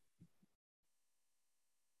well.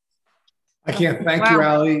 I can't thank you,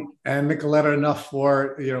 Allie and Nicoletta, enough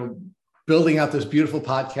for, building out this beautiful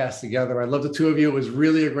podcast together. I love the two of you. It was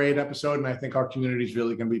really a great episode, and I think our community is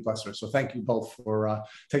really going to be blessed. So thank you both for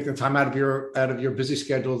taking the time out of your busy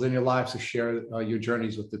schedules and your lives to share your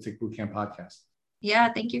journeys with the Tick Bootcamp podcast.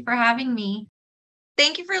 Yeah, thank you for having me.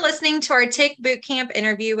 Thank you for listening to our Tick Bootcamp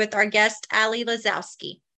interview with our guest, Allie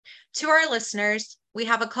Lazowski. To our listeners, we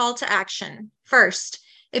have a call to action. First,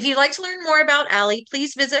 if you'd like to learn more about Allie,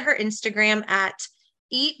 please visit her Instagram at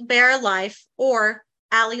Eat Bear Life or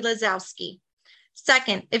Allie Lazowski.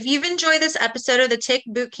 Second, if you've enjoyed this episode of the Tick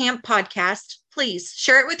Bootcamp podcast, please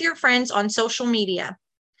share it with your friends on social media.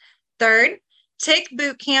 Third, Tick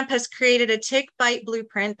Bootcamp has created a Tick Bite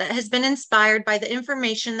blueprint that has been inspired by the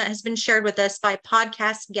information that has been shared with us by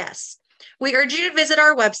podcast guests. We urge you to visit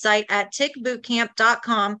our website at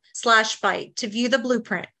tickbootcamp.com/bite to view the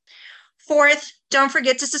blueprint. Fourth, don't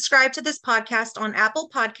forget to subscribe to this podcast on Apple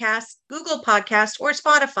Podcasts, Google Podcasts, or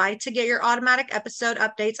Spotify to get your automatic episode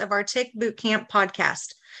updates of our Tick Bootcamp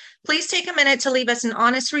podcast. Please take a minute to leave us an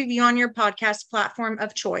honest review on your podcast platform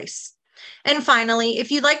of choice. And finally,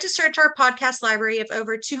 if you'd like to search our podcast library of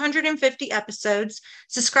over 250 episodes,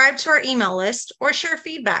 subscribe to our email list, or share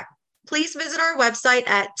feedback, please visit our website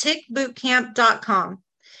at tickbootcamp.com.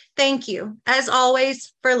 Thank you, as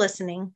always, for listening.